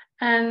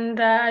 And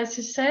as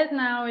you said,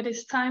 now it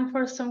is time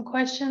for some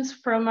questions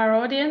from our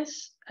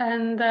audience.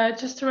 And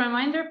just a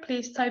reminder,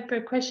 please type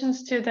your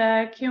questions to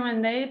the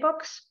Q&A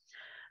box.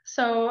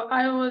 So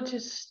I will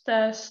just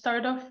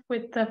start off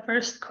with the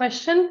first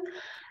question.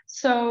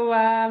 So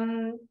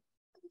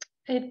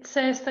it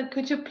says that,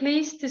 could you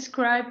please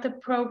describe the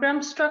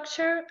program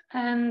structure,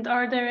 and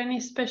are there any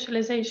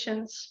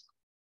specializations?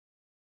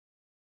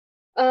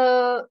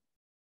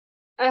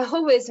 I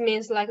hope it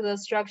means like the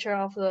structure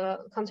of the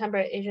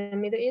contemporary Asian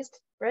and Middle East,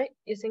 right?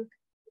 You think?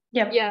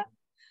 Yep.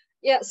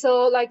 Yeah.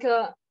 So like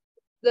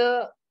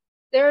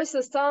there is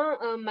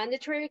some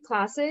mandatory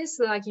classes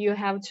like you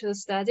have to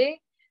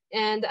study,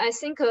 and I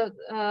think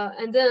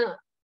and then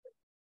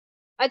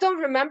I don't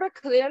remember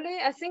clearly.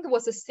 I think it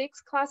was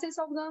 6 classes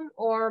of them,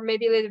 or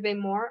maybe a little bit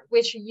more,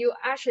 which you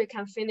actually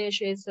can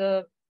finish is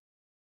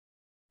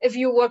if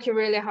you work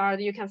really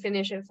hard, you can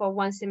finish it for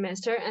 1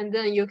 semester, and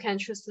then you can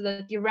choose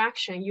the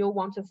direction you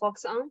want to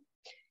focus on.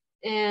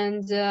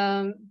 And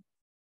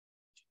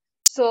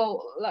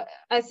so like,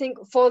 I think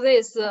for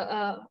this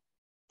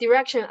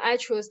direction I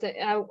choose,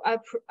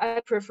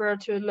 I prefer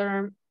to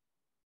learn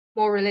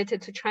more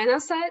related to China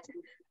side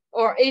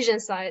or Asian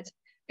side,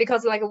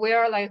 because like we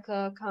are like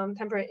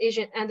contemporary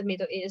Asian and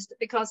Middle East.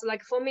 Because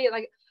like for me,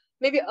 like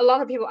maybe a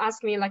lot of people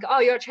ask me like,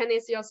 oh, you're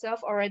Chinese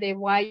yourself already,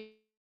 why?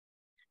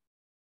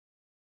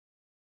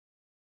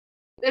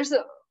 There's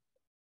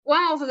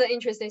one of the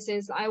interesting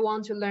things I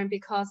want to learn,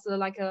 because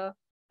like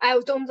I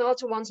don't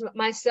want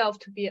myself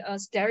to be a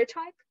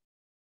stereotype.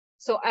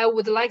 So I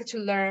would like to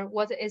learn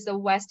what is the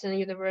Western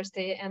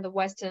university and the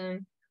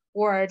Western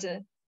world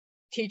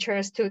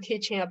teachers to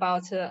teaching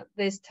about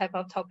this type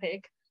of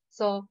topic.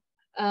 So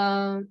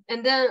and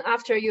then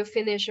after you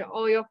finish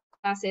all your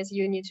classes,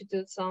 you need to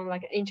do some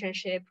like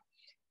internship.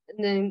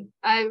 And then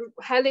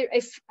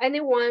if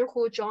anyone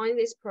who joined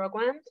this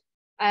program,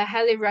 I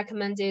highly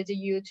recommended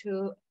you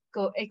to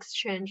go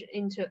exchange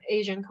into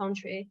Asian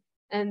country,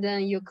 and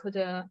then you could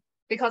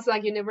because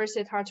like University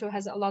of Tartu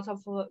has a lot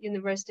of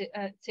university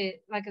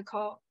like a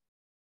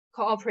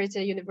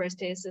cooperated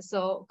universities.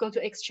 So go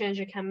to exchange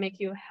can make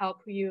you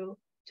help you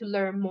to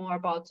learn more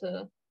about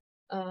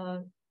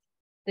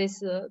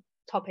these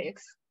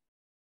topics.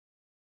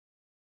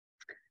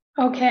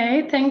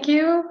 Okay, thank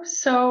you.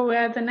 So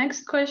the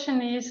next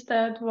question is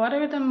that what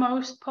are the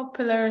most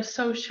popular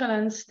social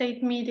and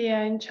state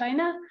media in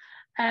China?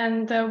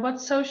 And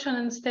what social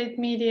and state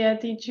media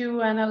did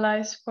you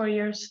analyze for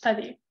your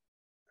study?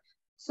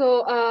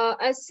 So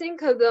I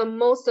think the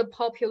most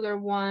popular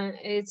one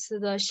is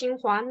the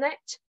Xinhua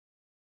Net.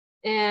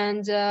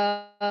 And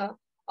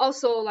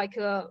also like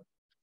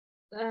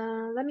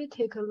let me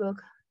take a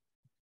look.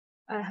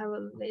 I have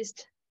a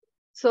list.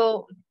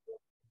 So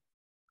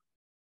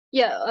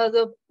yeah,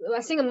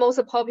 I think the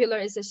most popular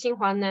is the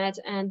Xinhua Net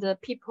and the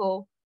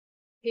People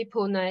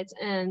Net,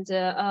 and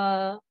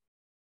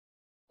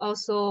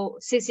also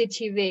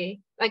CCTV.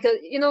 Like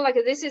you know, like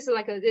this is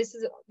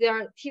there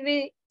are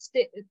TV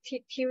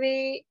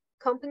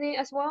company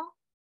as well,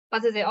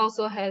 but they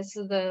also has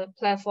the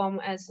platform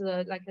as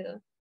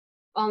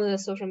on the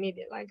social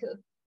media. Like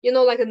you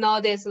know, like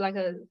nowadays, like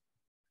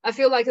I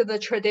feel like the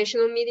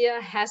traditional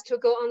media has to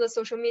go on the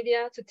social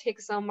media to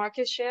take some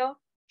market share,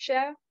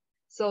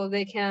 so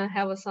they can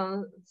have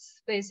some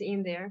space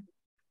in there.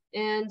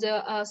 And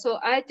so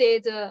I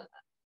did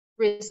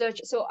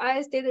research. So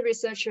I did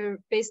research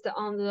based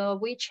on the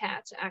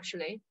WeChat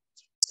actually.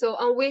 So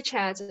on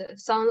WeChat,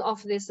 some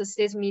of this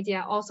state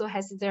media also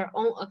has their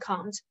own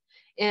account,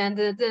 and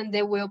then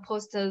they will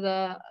post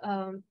their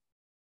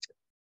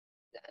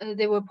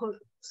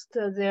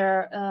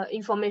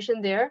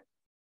information there,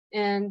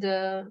 and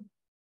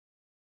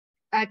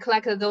I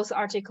collect those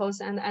articles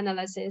and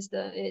analyze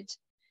it.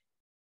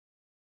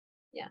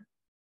 Yeah.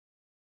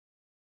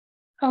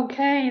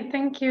 Okay,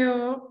 thank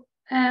you.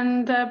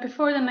 And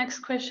before the next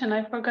question,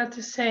 I forgot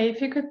to say, if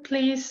you could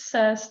please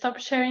stop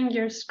sharing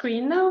your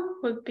screen now,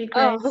 would be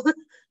great. Oh,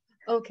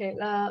 okay.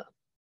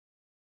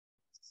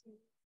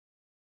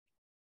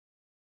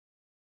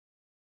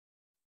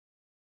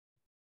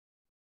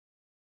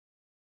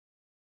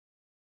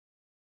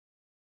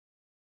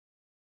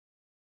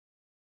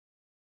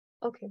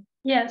 Okay.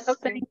 Yes,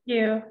 Okay. thank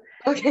you.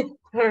 Okay.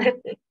 All right.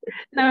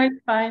 No,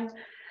 it's fine.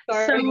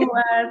 Sorry. So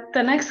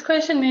the next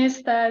question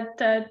is that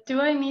do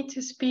I need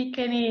to speak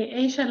any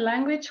Asian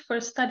language for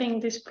studying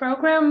this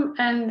program?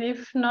 And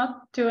if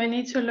not, do I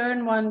need to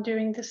learn one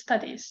during the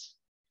studies?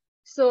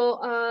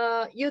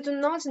 So you do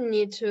not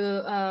need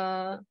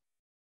to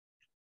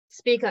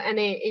speak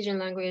any Asian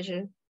language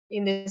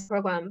in this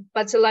program,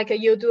 but like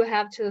you do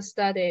have to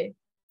study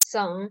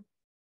some,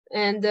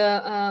 and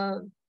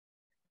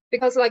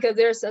because like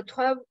there's a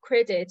 12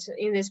 credit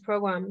in this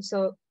program,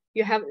 so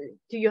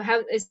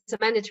it's a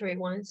mandatory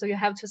one, so you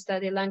have to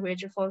study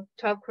language for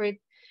 12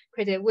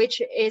 credit,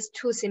 which is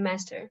 2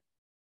 semesters.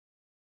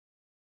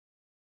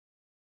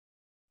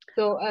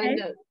 So and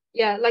Okay.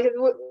 yeah, like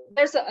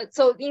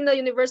so in the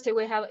university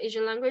we have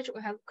Asian language,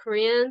 we have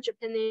Korean,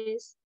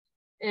 Japanese,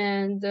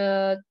 and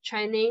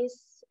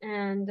Chinese,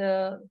 and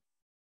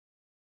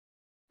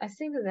I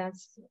think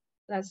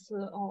that's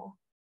all.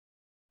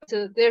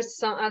 So there's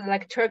some other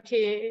like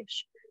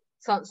Turkish,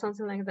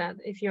 something like that.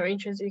 If you're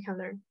interested, you can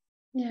learn.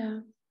 Yeah.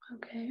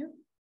 Okay.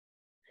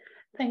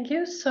 Thank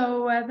you.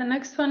 So the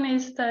next one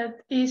is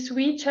that is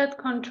WeChat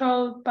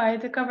controlled by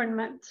the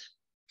government?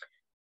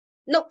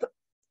 Nope.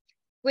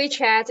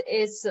 WeChat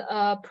is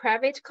a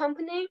private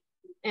company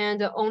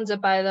and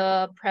owned by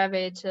the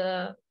private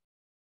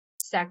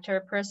sector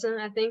person,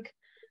 I think.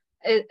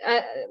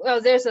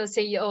 Well, there's a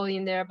CEO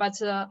in there,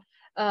 but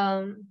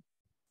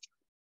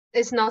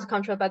it's not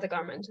controlled by the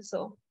government.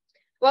 So,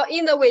 well,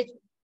 in the way,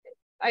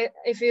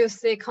 if you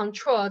say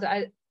controlled,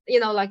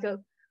 like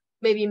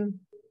maybe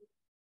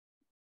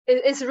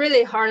it's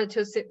really hard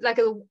to say, like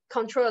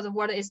control the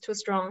word is too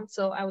strong.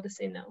 So I would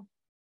say no.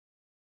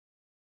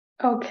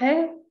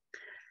 Okay.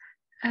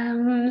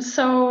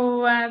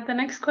 So the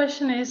next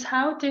question is,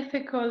 how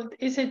difficult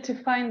is it to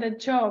find a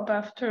job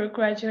after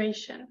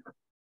graduation?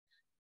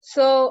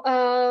 So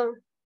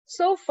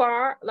so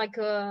far, like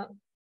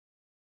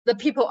the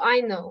people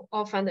I know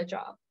all find a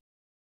job,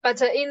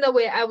 but in the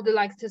way I would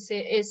like to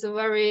say it's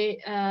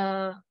very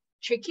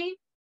tricky,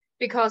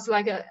 because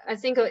like I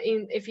think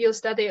if you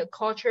study a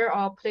culture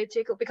or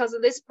political, because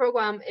this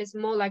program is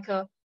more like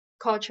a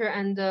culture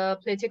and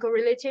political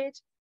related,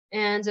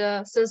 and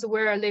since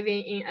we're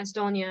living in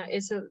Estonia,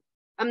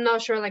 I'm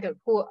not sure like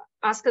who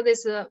asked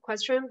this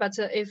question, but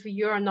if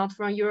you're not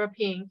from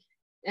European,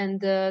 and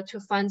to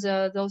find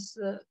those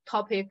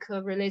topic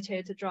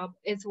related job,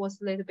 it was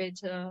a little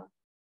bit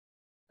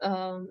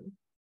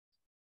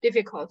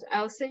difficult,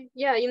 I'll say.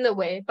 Yeah, in a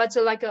way, but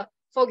like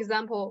for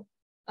example,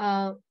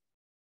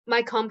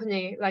 my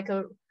company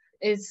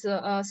is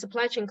a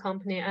supply chain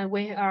company, and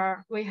we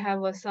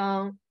have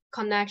some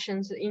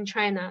connections in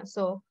China,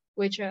 so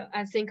which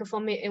I think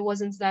for me it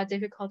wasn't that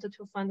difficult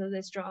to find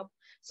this job.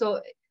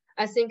 So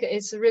I think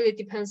it's really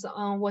depends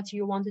on what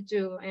you want to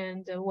do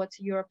and what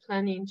you're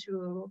planning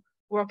to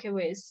work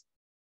with.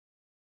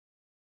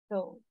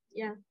 So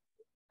yeah.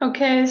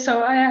 Okay,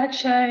 so I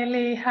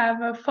actually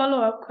have a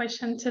follow-up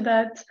question to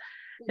that.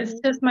 It's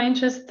just my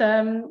interest.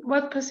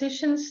 What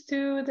positions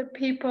do the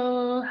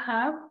people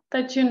have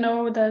that you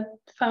know that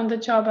found a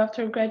job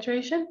after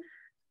graduation?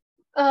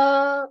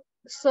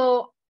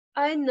 So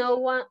I know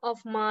one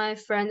of my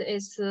friend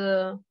is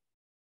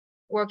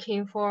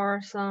working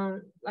for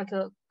some like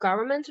a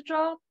government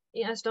job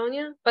in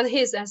Estonia, but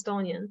he's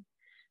Estonian,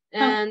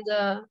 and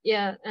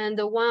yeah, and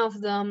one of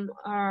them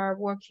are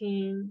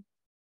working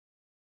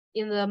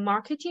in the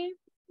marketing,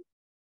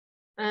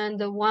 and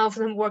one of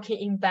them working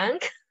in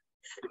bank.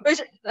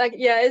 Which like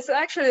yeah, it's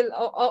actually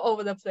all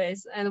over the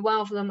place, and one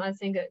of them I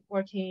think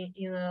working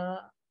in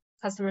a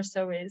customer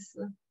service.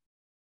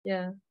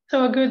 Yeah.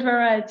 So a good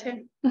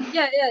variety.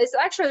 Yeah, it's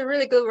actually a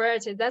really good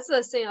variety. That's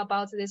the thing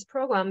about this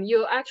program.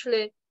 You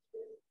actually,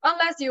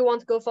 unless you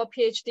want to go for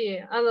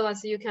PhD,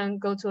 otherwise you can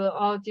go to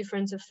all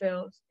different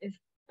fields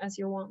as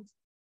you want.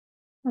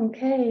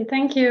 Okay,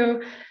 thank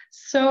you.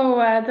 So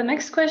the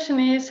next question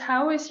is,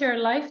 how is your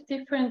life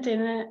different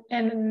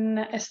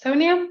in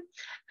Estonia?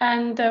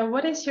 And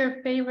what is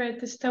your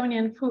favorite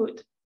Estonian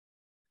food?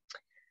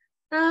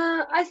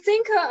 I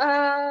think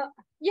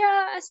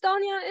yeah,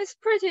 Estonia is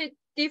pretty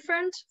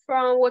different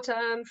from what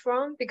I'm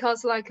from,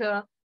 because like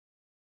the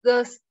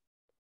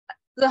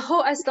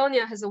whole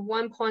Estonia has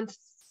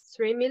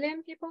 1.3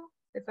 million people,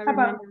 if I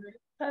remember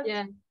right.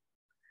 Yeah,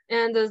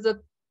 and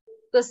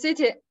the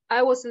city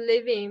I was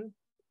living,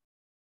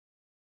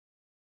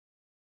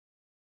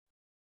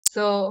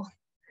 so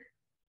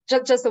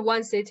just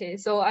one city.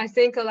 So I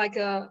think like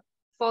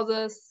for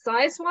the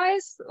size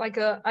wise, like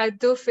I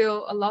do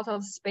feel a lot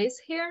of space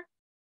here.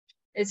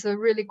 It's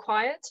really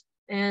quiet,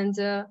 and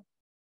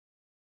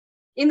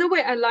in a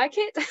way I like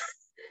it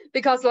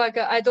because like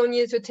I don't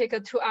need to take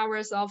 2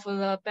 hours of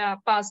the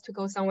bus to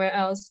go somewhere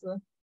else.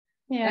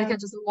 Yeah, I can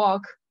just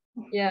walk.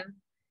 Yeah,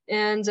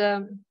 and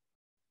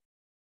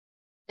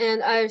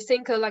I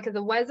think like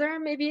the weather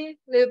maybe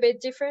a little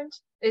bit different.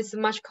 It's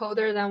much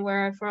colder than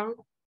where I'm from,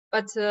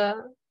 but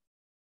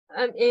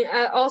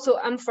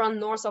I'm from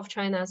north of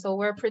China, so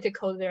we're pretty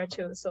cold there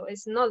too. So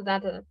it's not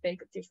that a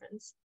big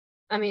difference.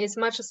 I mean, it's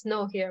much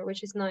snow here,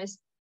 which is nice.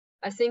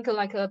 I think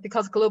like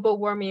because global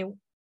warming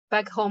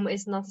back home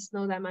is not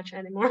snow that much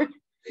anymore.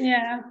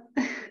 Yeah.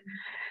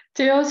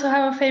 Do you also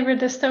have a favorite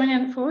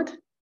Estonian food?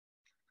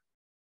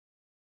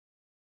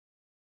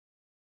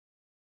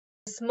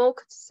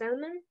 Smoked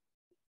salmon.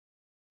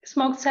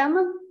 Smoked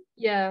salmon?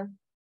 Yeah.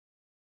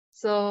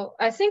 So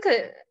I think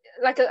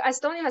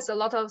Estonia has a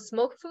lot of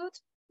smoked food,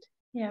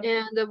 Yeah.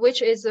 and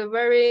which is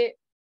very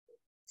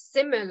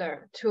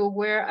similar to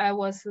where I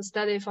was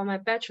studying for my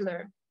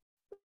bachelor.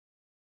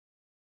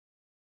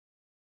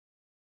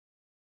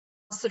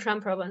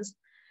 Sichuan province,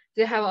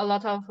 they have a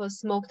lot of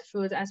smoked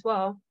food as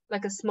well,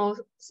 like a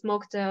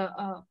smoked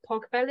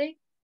pork belly.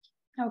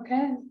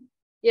 Okay.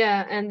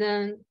 Yeah, and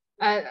then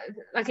I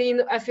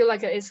feel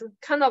like it's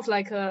kind of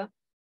like a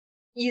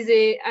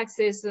easy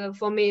access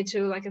for me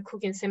to like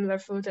cooking similar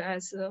food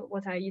as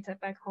what I eat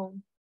back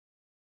home.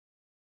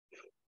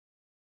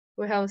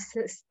 We have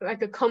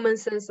like a common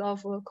sense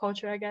of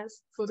culture, I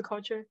guess, food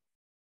culture.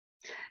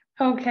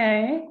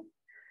 Okay.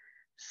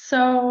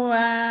 So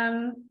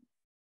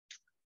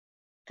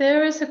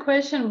there is a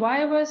question,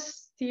 why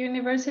was the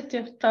University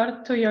of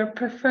Tartu your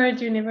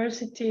preferred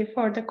university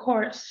for the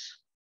course?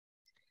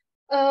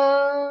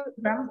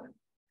 Yeah.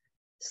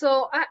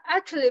 So I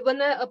actually,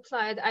 when I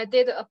applied, I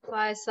did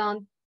apply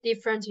some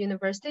different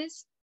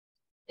universities,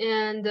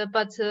 and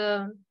but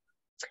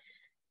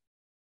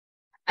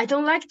I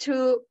don't like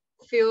to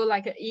feel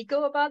like an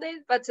ego about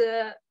it. But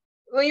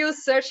when you're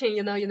searching,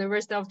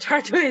 University of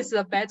Tartu is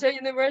a better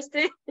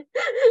university.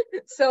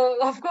 So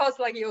of course,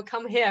 like you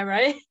come here,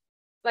 right?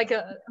 Like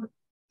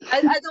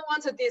I don't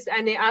want to diss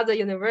any other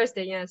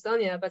university in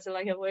Estonia, but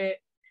like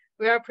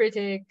we are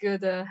pretty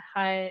good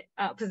high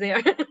up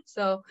there.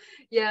 So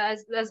yeah,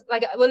 that's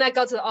like when I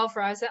got the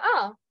offer, I said,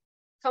 oh,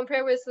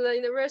 compared with the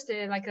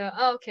university, like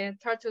oh, okay,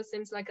 Tartu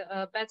seems like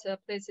a better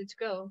place to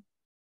go,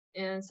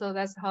 and so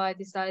that's how I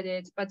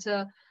decided. But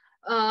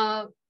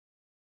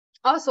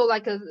also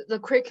like the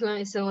curriculum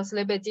was a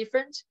little bit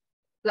different.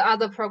 The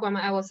other program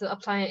I was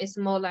applying is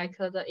more like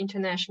the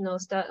international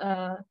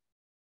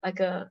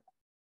like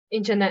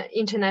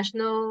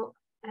international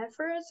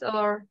efforts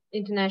or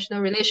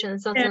international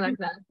relations, something like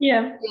that.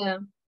 Yeah. Yeah.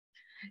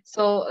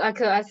 So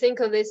like I think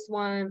this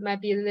one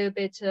might be a little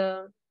bit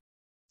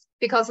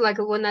because like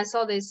when I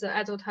saw this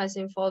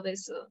advertising for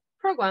this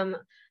program,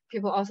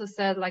 people also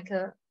said like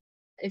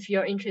if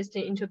you're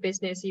interested into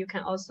business, you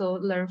can also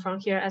learn from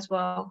here as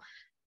well.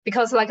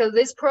 Because like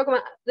this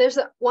program, there's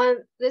one.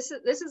 This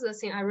is the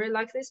thing I really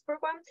like this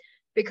program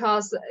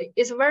because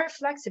it's very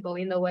flexible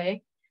in a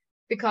way.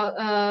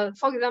 Because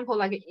for example,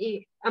 like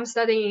I'm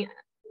studying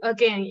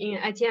again in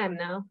ITM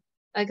now.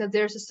 Like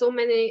there's so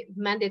many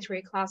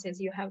mandatory classes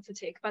you have to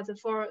take, but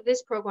for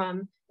this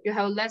program, you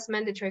have less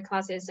mandatory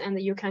classes,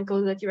 and you can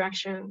go the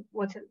direction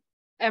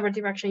whatever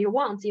direction you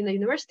want in the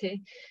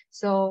university.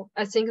 So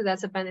I think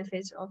that's a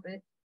benefit of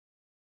it.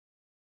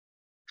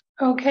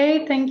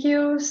 Okay, thank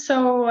you.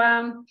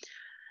 So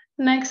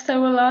next I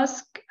will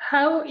ask,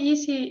 how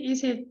easy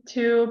is it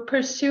to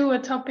pursue a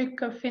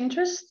topic of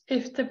interest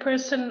if the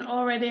person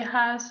already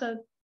has a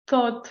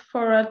thought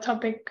for a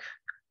topic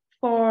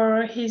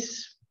for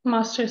his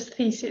master's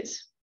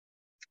thesis?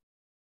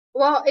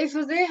 Well, if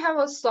they have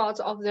a thought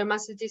of their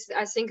master's thesis,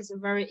 I think it's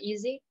very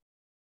easy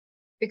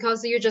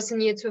because you just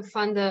need to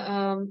find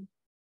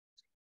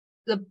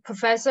the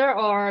professor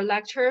or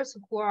lecturers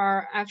who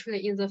are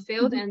actually in the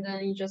field, and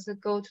then you just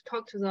go to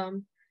talk to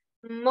them.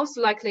 Most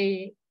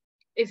likely,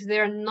 if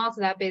they're not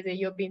that busy,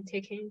 you've been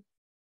taking.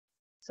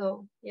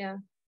 So yeah,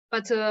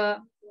 but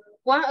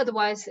one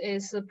advice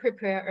is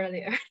prepare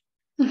earlier.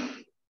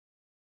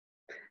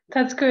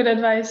 That's good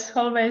advice,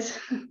 always.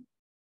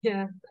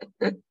 Yeah.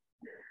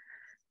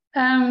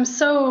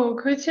 So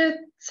could you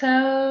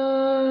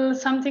tell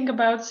something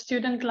about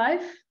student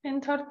life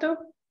in Tartu?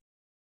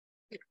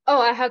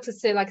 Oh, I have to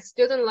say, like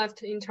student life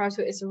in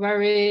Tartu is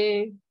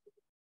very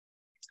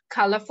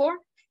colorful.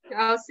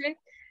 I'll say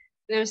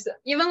there's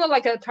even though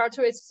like a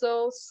Tartu is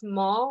so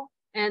small,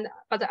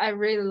 but I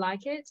really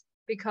like it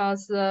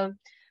because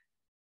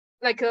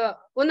like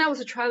when I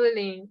was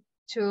traveling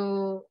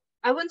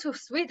I went to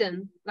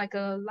Sweden like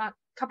a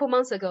couple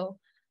months ago.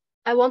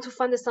 I want to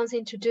find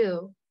something to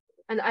do,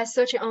 and I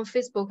search it on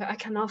Facebook. I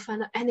cannot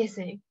find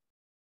anything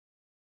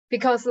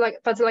because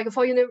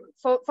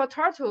for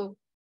Tartu,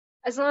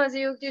 as long as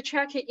you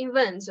check it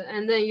event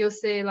and then you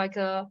say like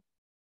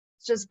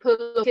just put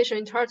location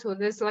in Tartu,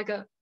 there's like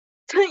 10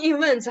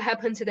 events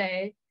happen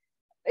today,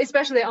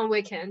 especially on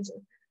weekends.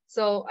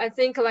 So I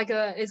think like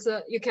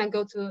you can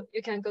go to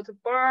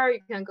bar,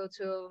 you can go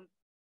to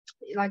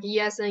like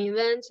ESN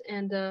event,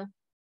 and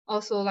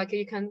also like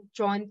you can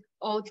join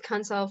all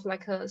kinds of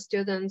like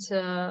student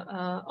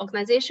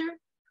organization.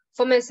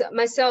 For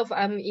myself,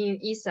 I'm in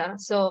ISA,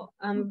 so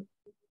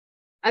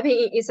I've been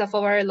in ISA for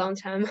a very long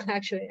time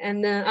actually,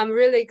 and I'm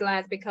really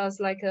glad because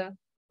like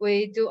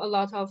we do a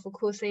lot of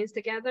cool things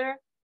together,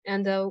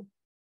 and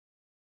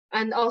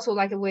also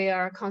like we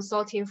are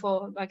consulting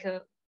for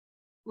the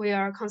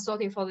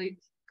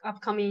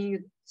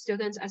upcoming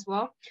students as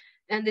well,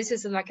 and this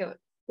is like a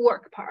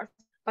work part,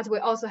 but we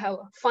also have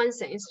fun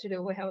things to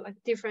do. We have like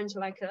different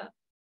like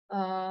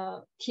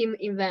team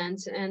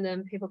events, and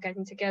then people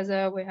getting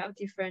together. We have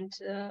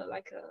different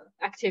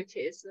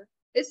activities.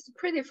 It's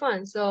pretty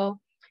fun. So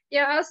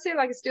yeah, I'll say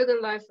like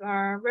student life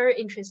are very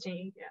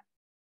interesting. Yeah.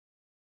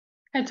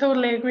 I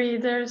totally agree.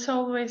 There's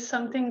always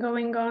something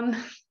going on.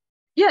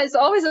 Yeah, it's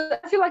always, I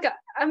feel like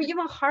I'm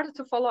even harder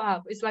to follow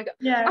up. It's like,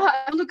 Yeah.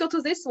 I want to go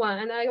to this one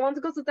and I want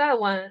to go to that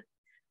one.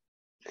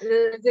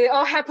 They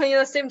all happen at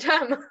the same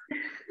time.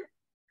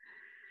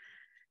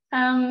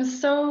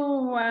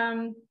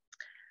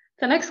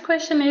 The next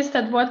question is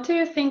that what do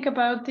you think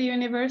about the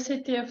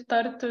University of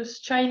Tartu's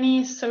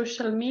Chinese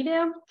social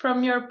media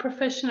from your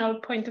professional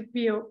point of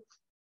view?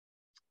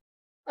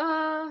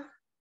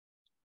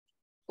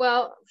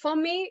 Well, for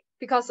me,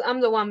 because I'm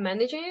the one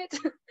managing it,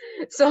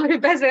 so you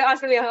basically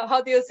asked me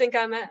how do you think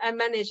I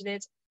managed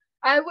it.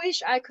 I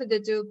wish I could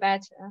do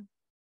better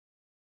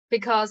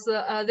because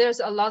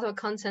there's a lot of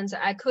content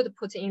I could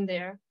put in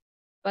there,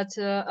 but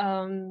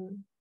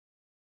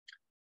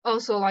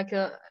also like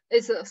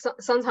it's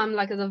sometimes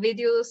like the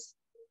videos,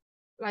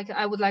 like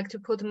I would like to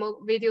put more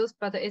videos,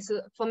 but it's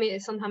for me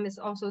sometimes it's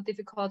also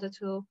difficult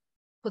to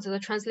put the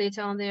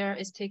translator on there.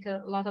 It's take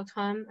a lot of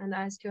time, and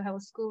I still have a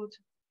school,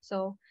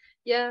 so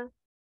yeah.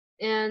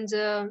 And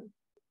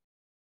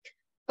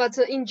but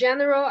in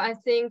general, I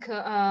think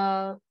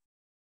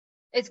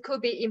it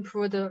could be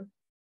improved.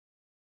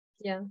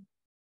 Yeah,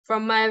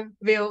 from my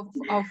view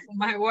of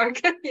my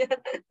work. Yeah.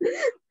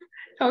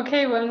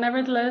 Okay, well,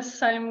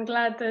 nevertheless, I'm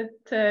glad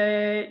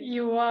that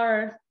you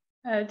are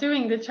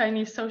doing the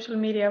Chinese social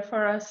media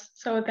for us.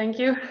 So thank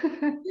you.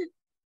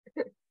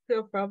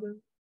 No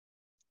problem.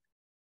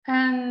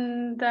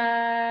 And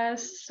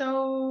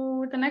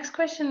so the next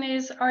question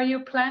is, are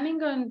you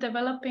planning on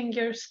developing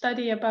your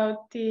study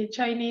about the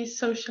Chinese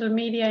social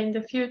media in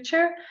the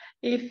future?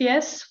 If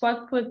yes,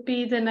 what would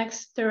be the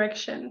next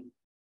direction?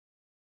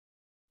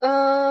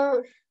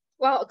 Well,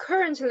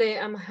 currently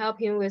I'm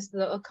helping with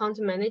the account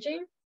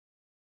managing,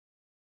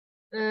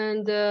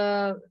 and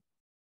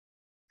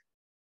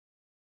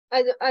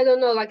I don't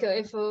know, like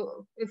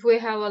if we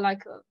have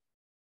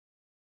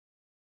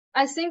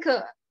I think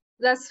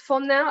that's for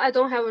now. I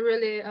don't have a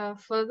really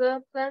further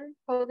plan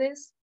for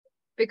this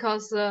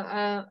because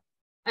I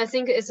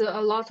think it's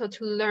a lot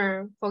to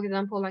learn. For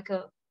example, like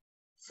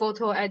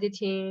photo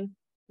editing,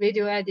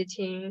 video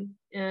editing,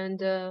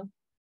 and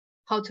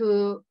how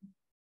to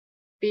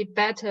be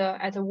better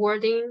at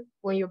wording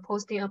when you're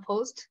posting a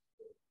post.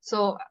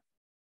 So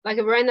like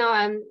right now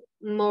I'm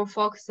more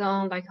focused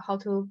on like how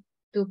to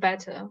do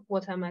better.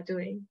 What am I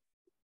doing?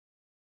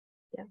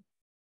 Yeah.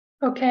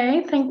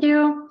 Okay, thank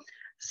you.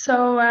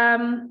 So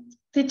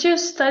did you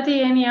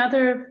study any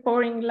other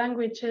foreign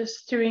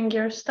languages during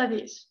your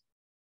studies?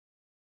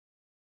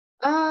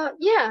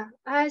 Yeah,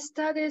 I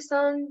studied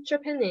some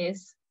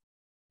Japanese.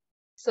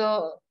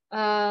 So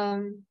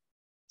and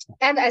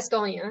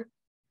Estonian,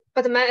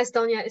 but my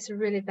Estonian is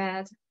really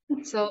bad.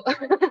 So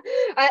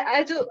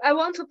I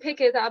want to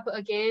pick it up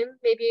again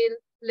maybe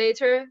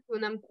later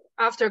when I'm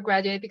after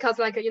graduate, because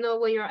like you know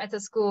when you're at the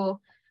school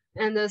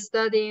and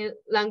studying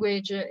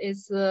language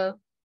is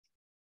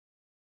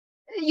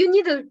you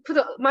need to put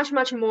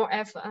much more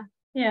effort.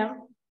 Yeah.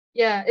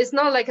 Yeah, it's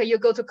not like you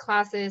go to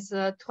classes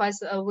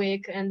twice a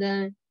week and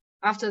then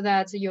after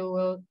that you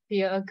will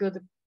be a good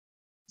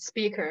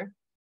speaker.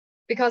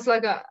 Because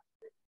like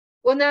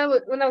when I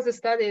was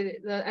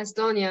studying the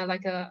Estonia,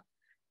 like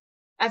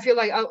I feel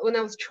like when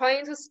I was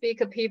trying to speak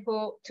to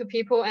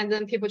people, and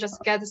then people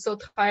just get so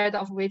tired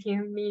of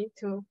waiting me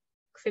to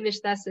finish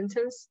that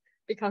sentence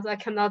because I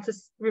cannot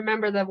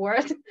remember the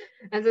word,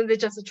 and then they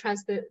just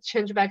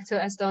change back to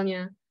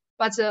Estonia.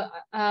 But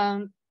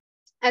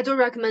I do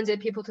recommend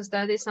people to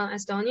study some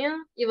Estonian,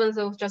 even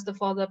though just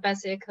for the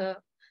basic.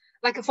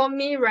 Like for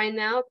me right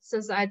now,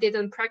 since I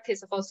didn't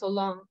practice for so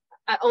long,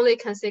 I only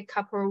can say a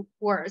couple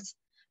words.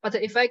 But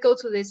if I go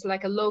to this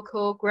like a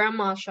local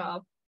grandma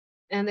shop,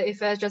 and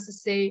if I just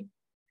say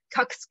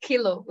 6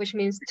 kilo, which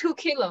means 2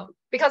 kilo,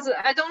 because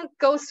I don't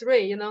go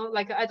 3, you know,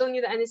 like I don't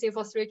need anything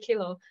for 3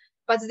 kilo.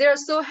 But they're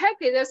so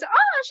happy. They're so,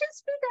 oh, she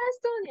speaks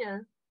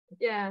Estonian.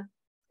 Yeah.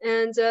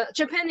 And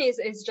Japanese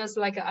is just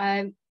like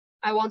I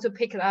want to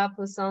pick it up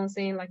with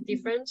something like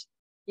different.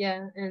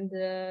 Yeah, and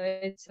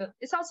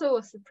it's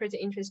also pretty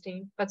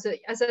interesting. But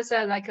as I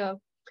said, like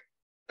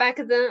back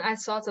then I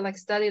thought like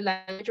study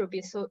language would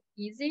be so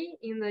easy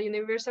in the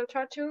University of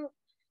Tartu,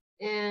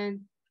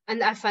 and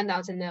I found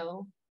out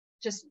no,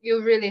 just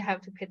you really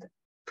have to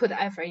put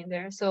effort in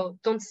there. So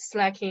don't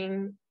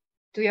slacking,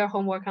 do your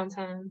homework on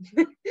time,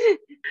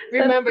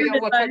 remember your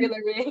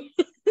vocabulary.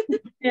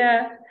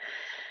 Yeah.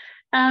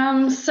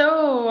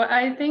 So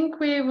I think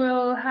we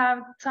will have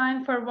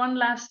time for one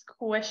last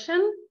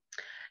question.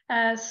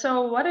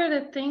 So what are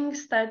the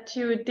things that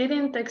you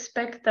didn't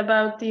expect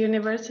about the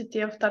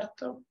University of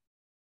Tartu?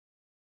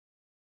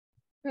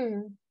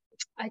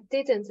 I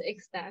didn't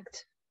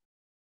expect.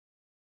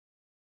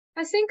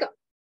 I think,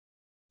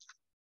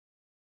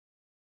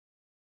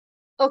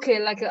 okay,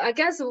 like I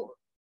guess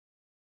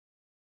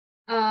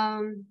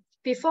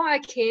before I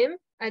came,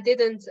 I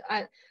didn't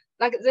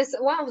like this,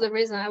 one of the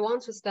reasons I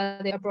want to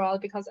study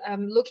abroad, because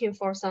I'm looking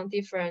for some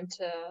different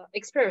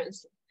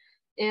experience.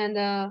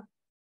 And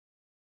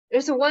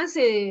there's one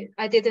thing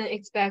I didn't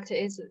expect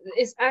is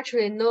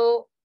actually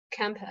no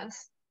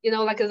campus.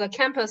 Like the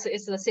campus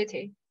is the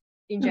city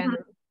in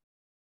general.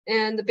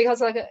 And because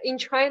like in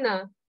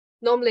China,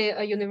 normally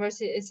a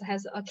university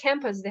has a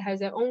campus that has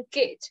their own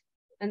gate,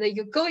 and then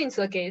you go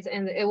into the gate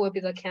and it will be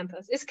the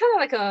campus. It's kind of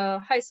like a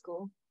high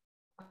school,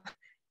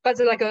 but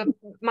like a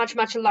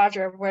much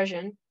larger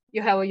version.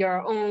 You have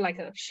your own like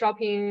a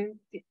shopping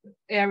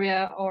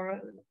area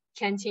or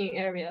canteen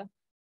area.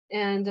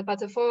 But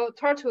for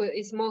Tartu,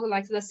 it's more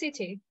like the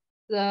city.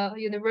 The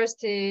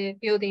university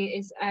building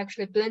is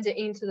actually blended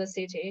into the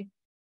city,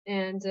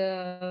 and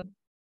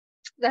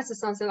that's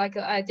something like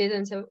I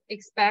didn't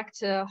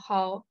expect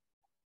how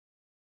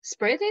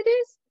spread it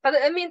is. But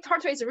I mean,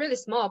 Tartu is really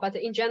small. But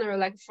in general,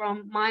 like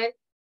from my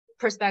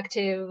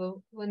perspective,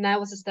 when I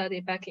was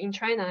studying back in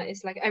China,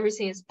 it's like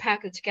everything is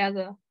packed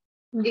together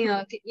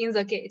in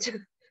the gate.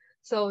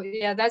 So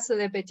yeah, that's a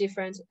little bit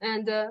different.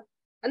 And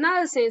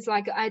another thing is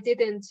like I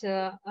didn't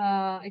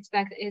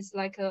expect is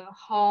like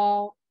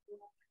how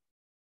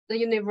the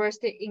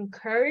university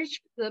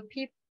encourage the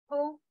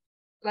people,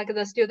 like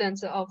the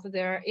students, of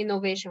their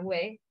innovation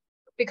way,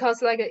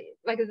 because like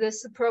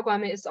this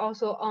program is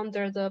also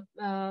under the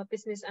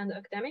business and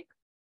academic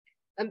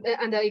and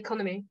the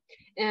economy,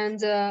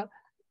 and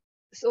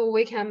so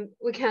we can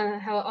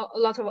have a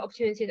lot of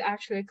opportunity to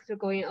actually to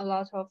go in a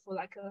lot of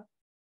like a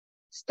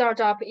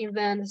startup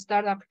event,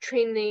 startup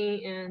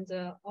training, and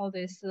all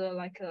this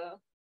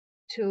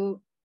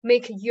to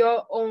make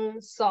your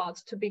own thought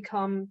to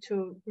become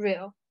to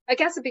real. I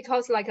guess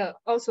because like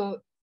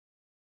also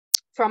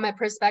from my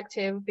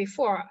perspective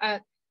before,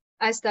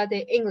 I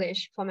studied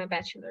English for my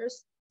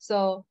bachelor's,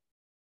 so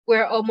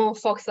we're all more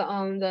focused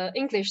on the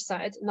English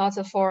side, not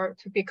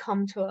to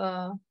become to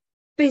a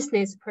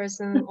business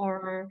person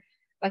or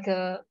like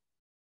a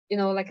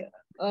like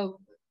a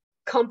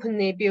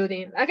company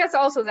building. I guess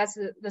also that's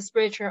the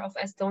spiritual of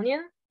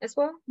Estonian as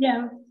well.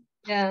 Yeah.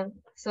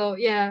 So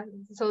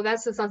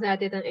that's something I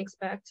didn't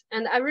expect,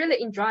 and I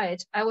really enjoy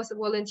it. I was a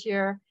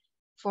volunteer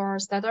for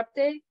startup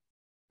day,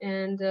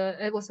 and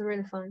it was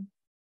really fun.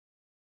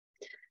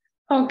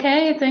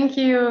 Okay, thank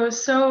you.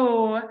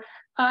 So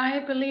I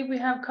believe we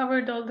have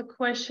covered all the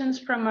questions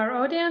from our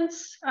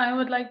audience. I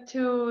would like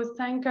to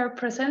thank our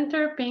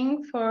presenter,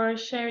 Bing, for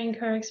sharing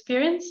her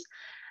experience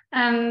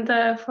and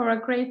for a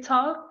great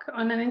talk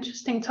on an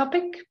interesting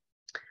topic.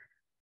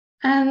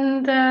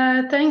 And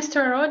thanks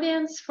to our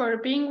audience for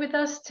being with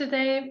us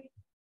today.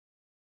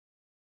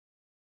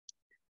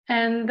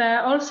 And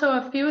also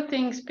a few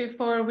things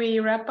before we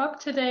wrap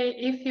up today.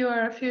 If you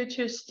are a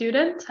future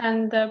student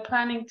and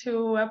planning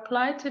to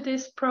apply to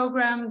this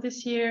program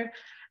this year,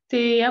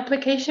 the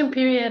application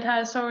period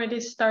has already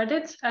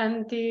started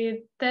and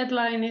the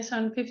deadline is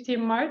on 15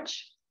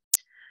 March.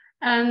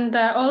 And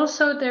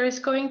also there is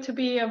going to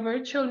be a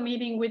virtual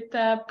meeting with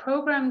the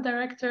program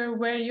director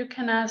where you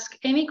can ask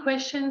any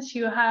questions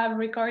you have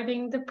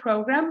regarding the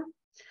program.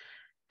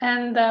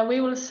 And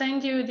we will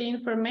send you the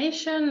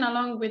information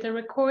along with a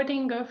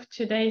recording of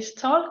today's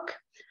talk.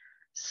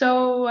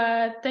 So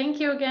thank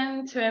you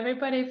again to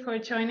everybody for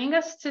joining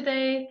us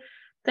today.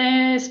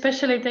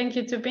 Especially thank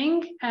you to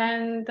Bing,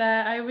 and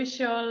I wish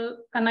you all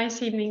a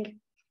nice evening.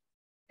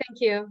 Thank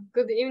you.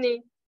 Good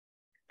evening.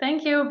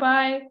 Thank you.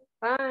 Bye.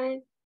 Bye.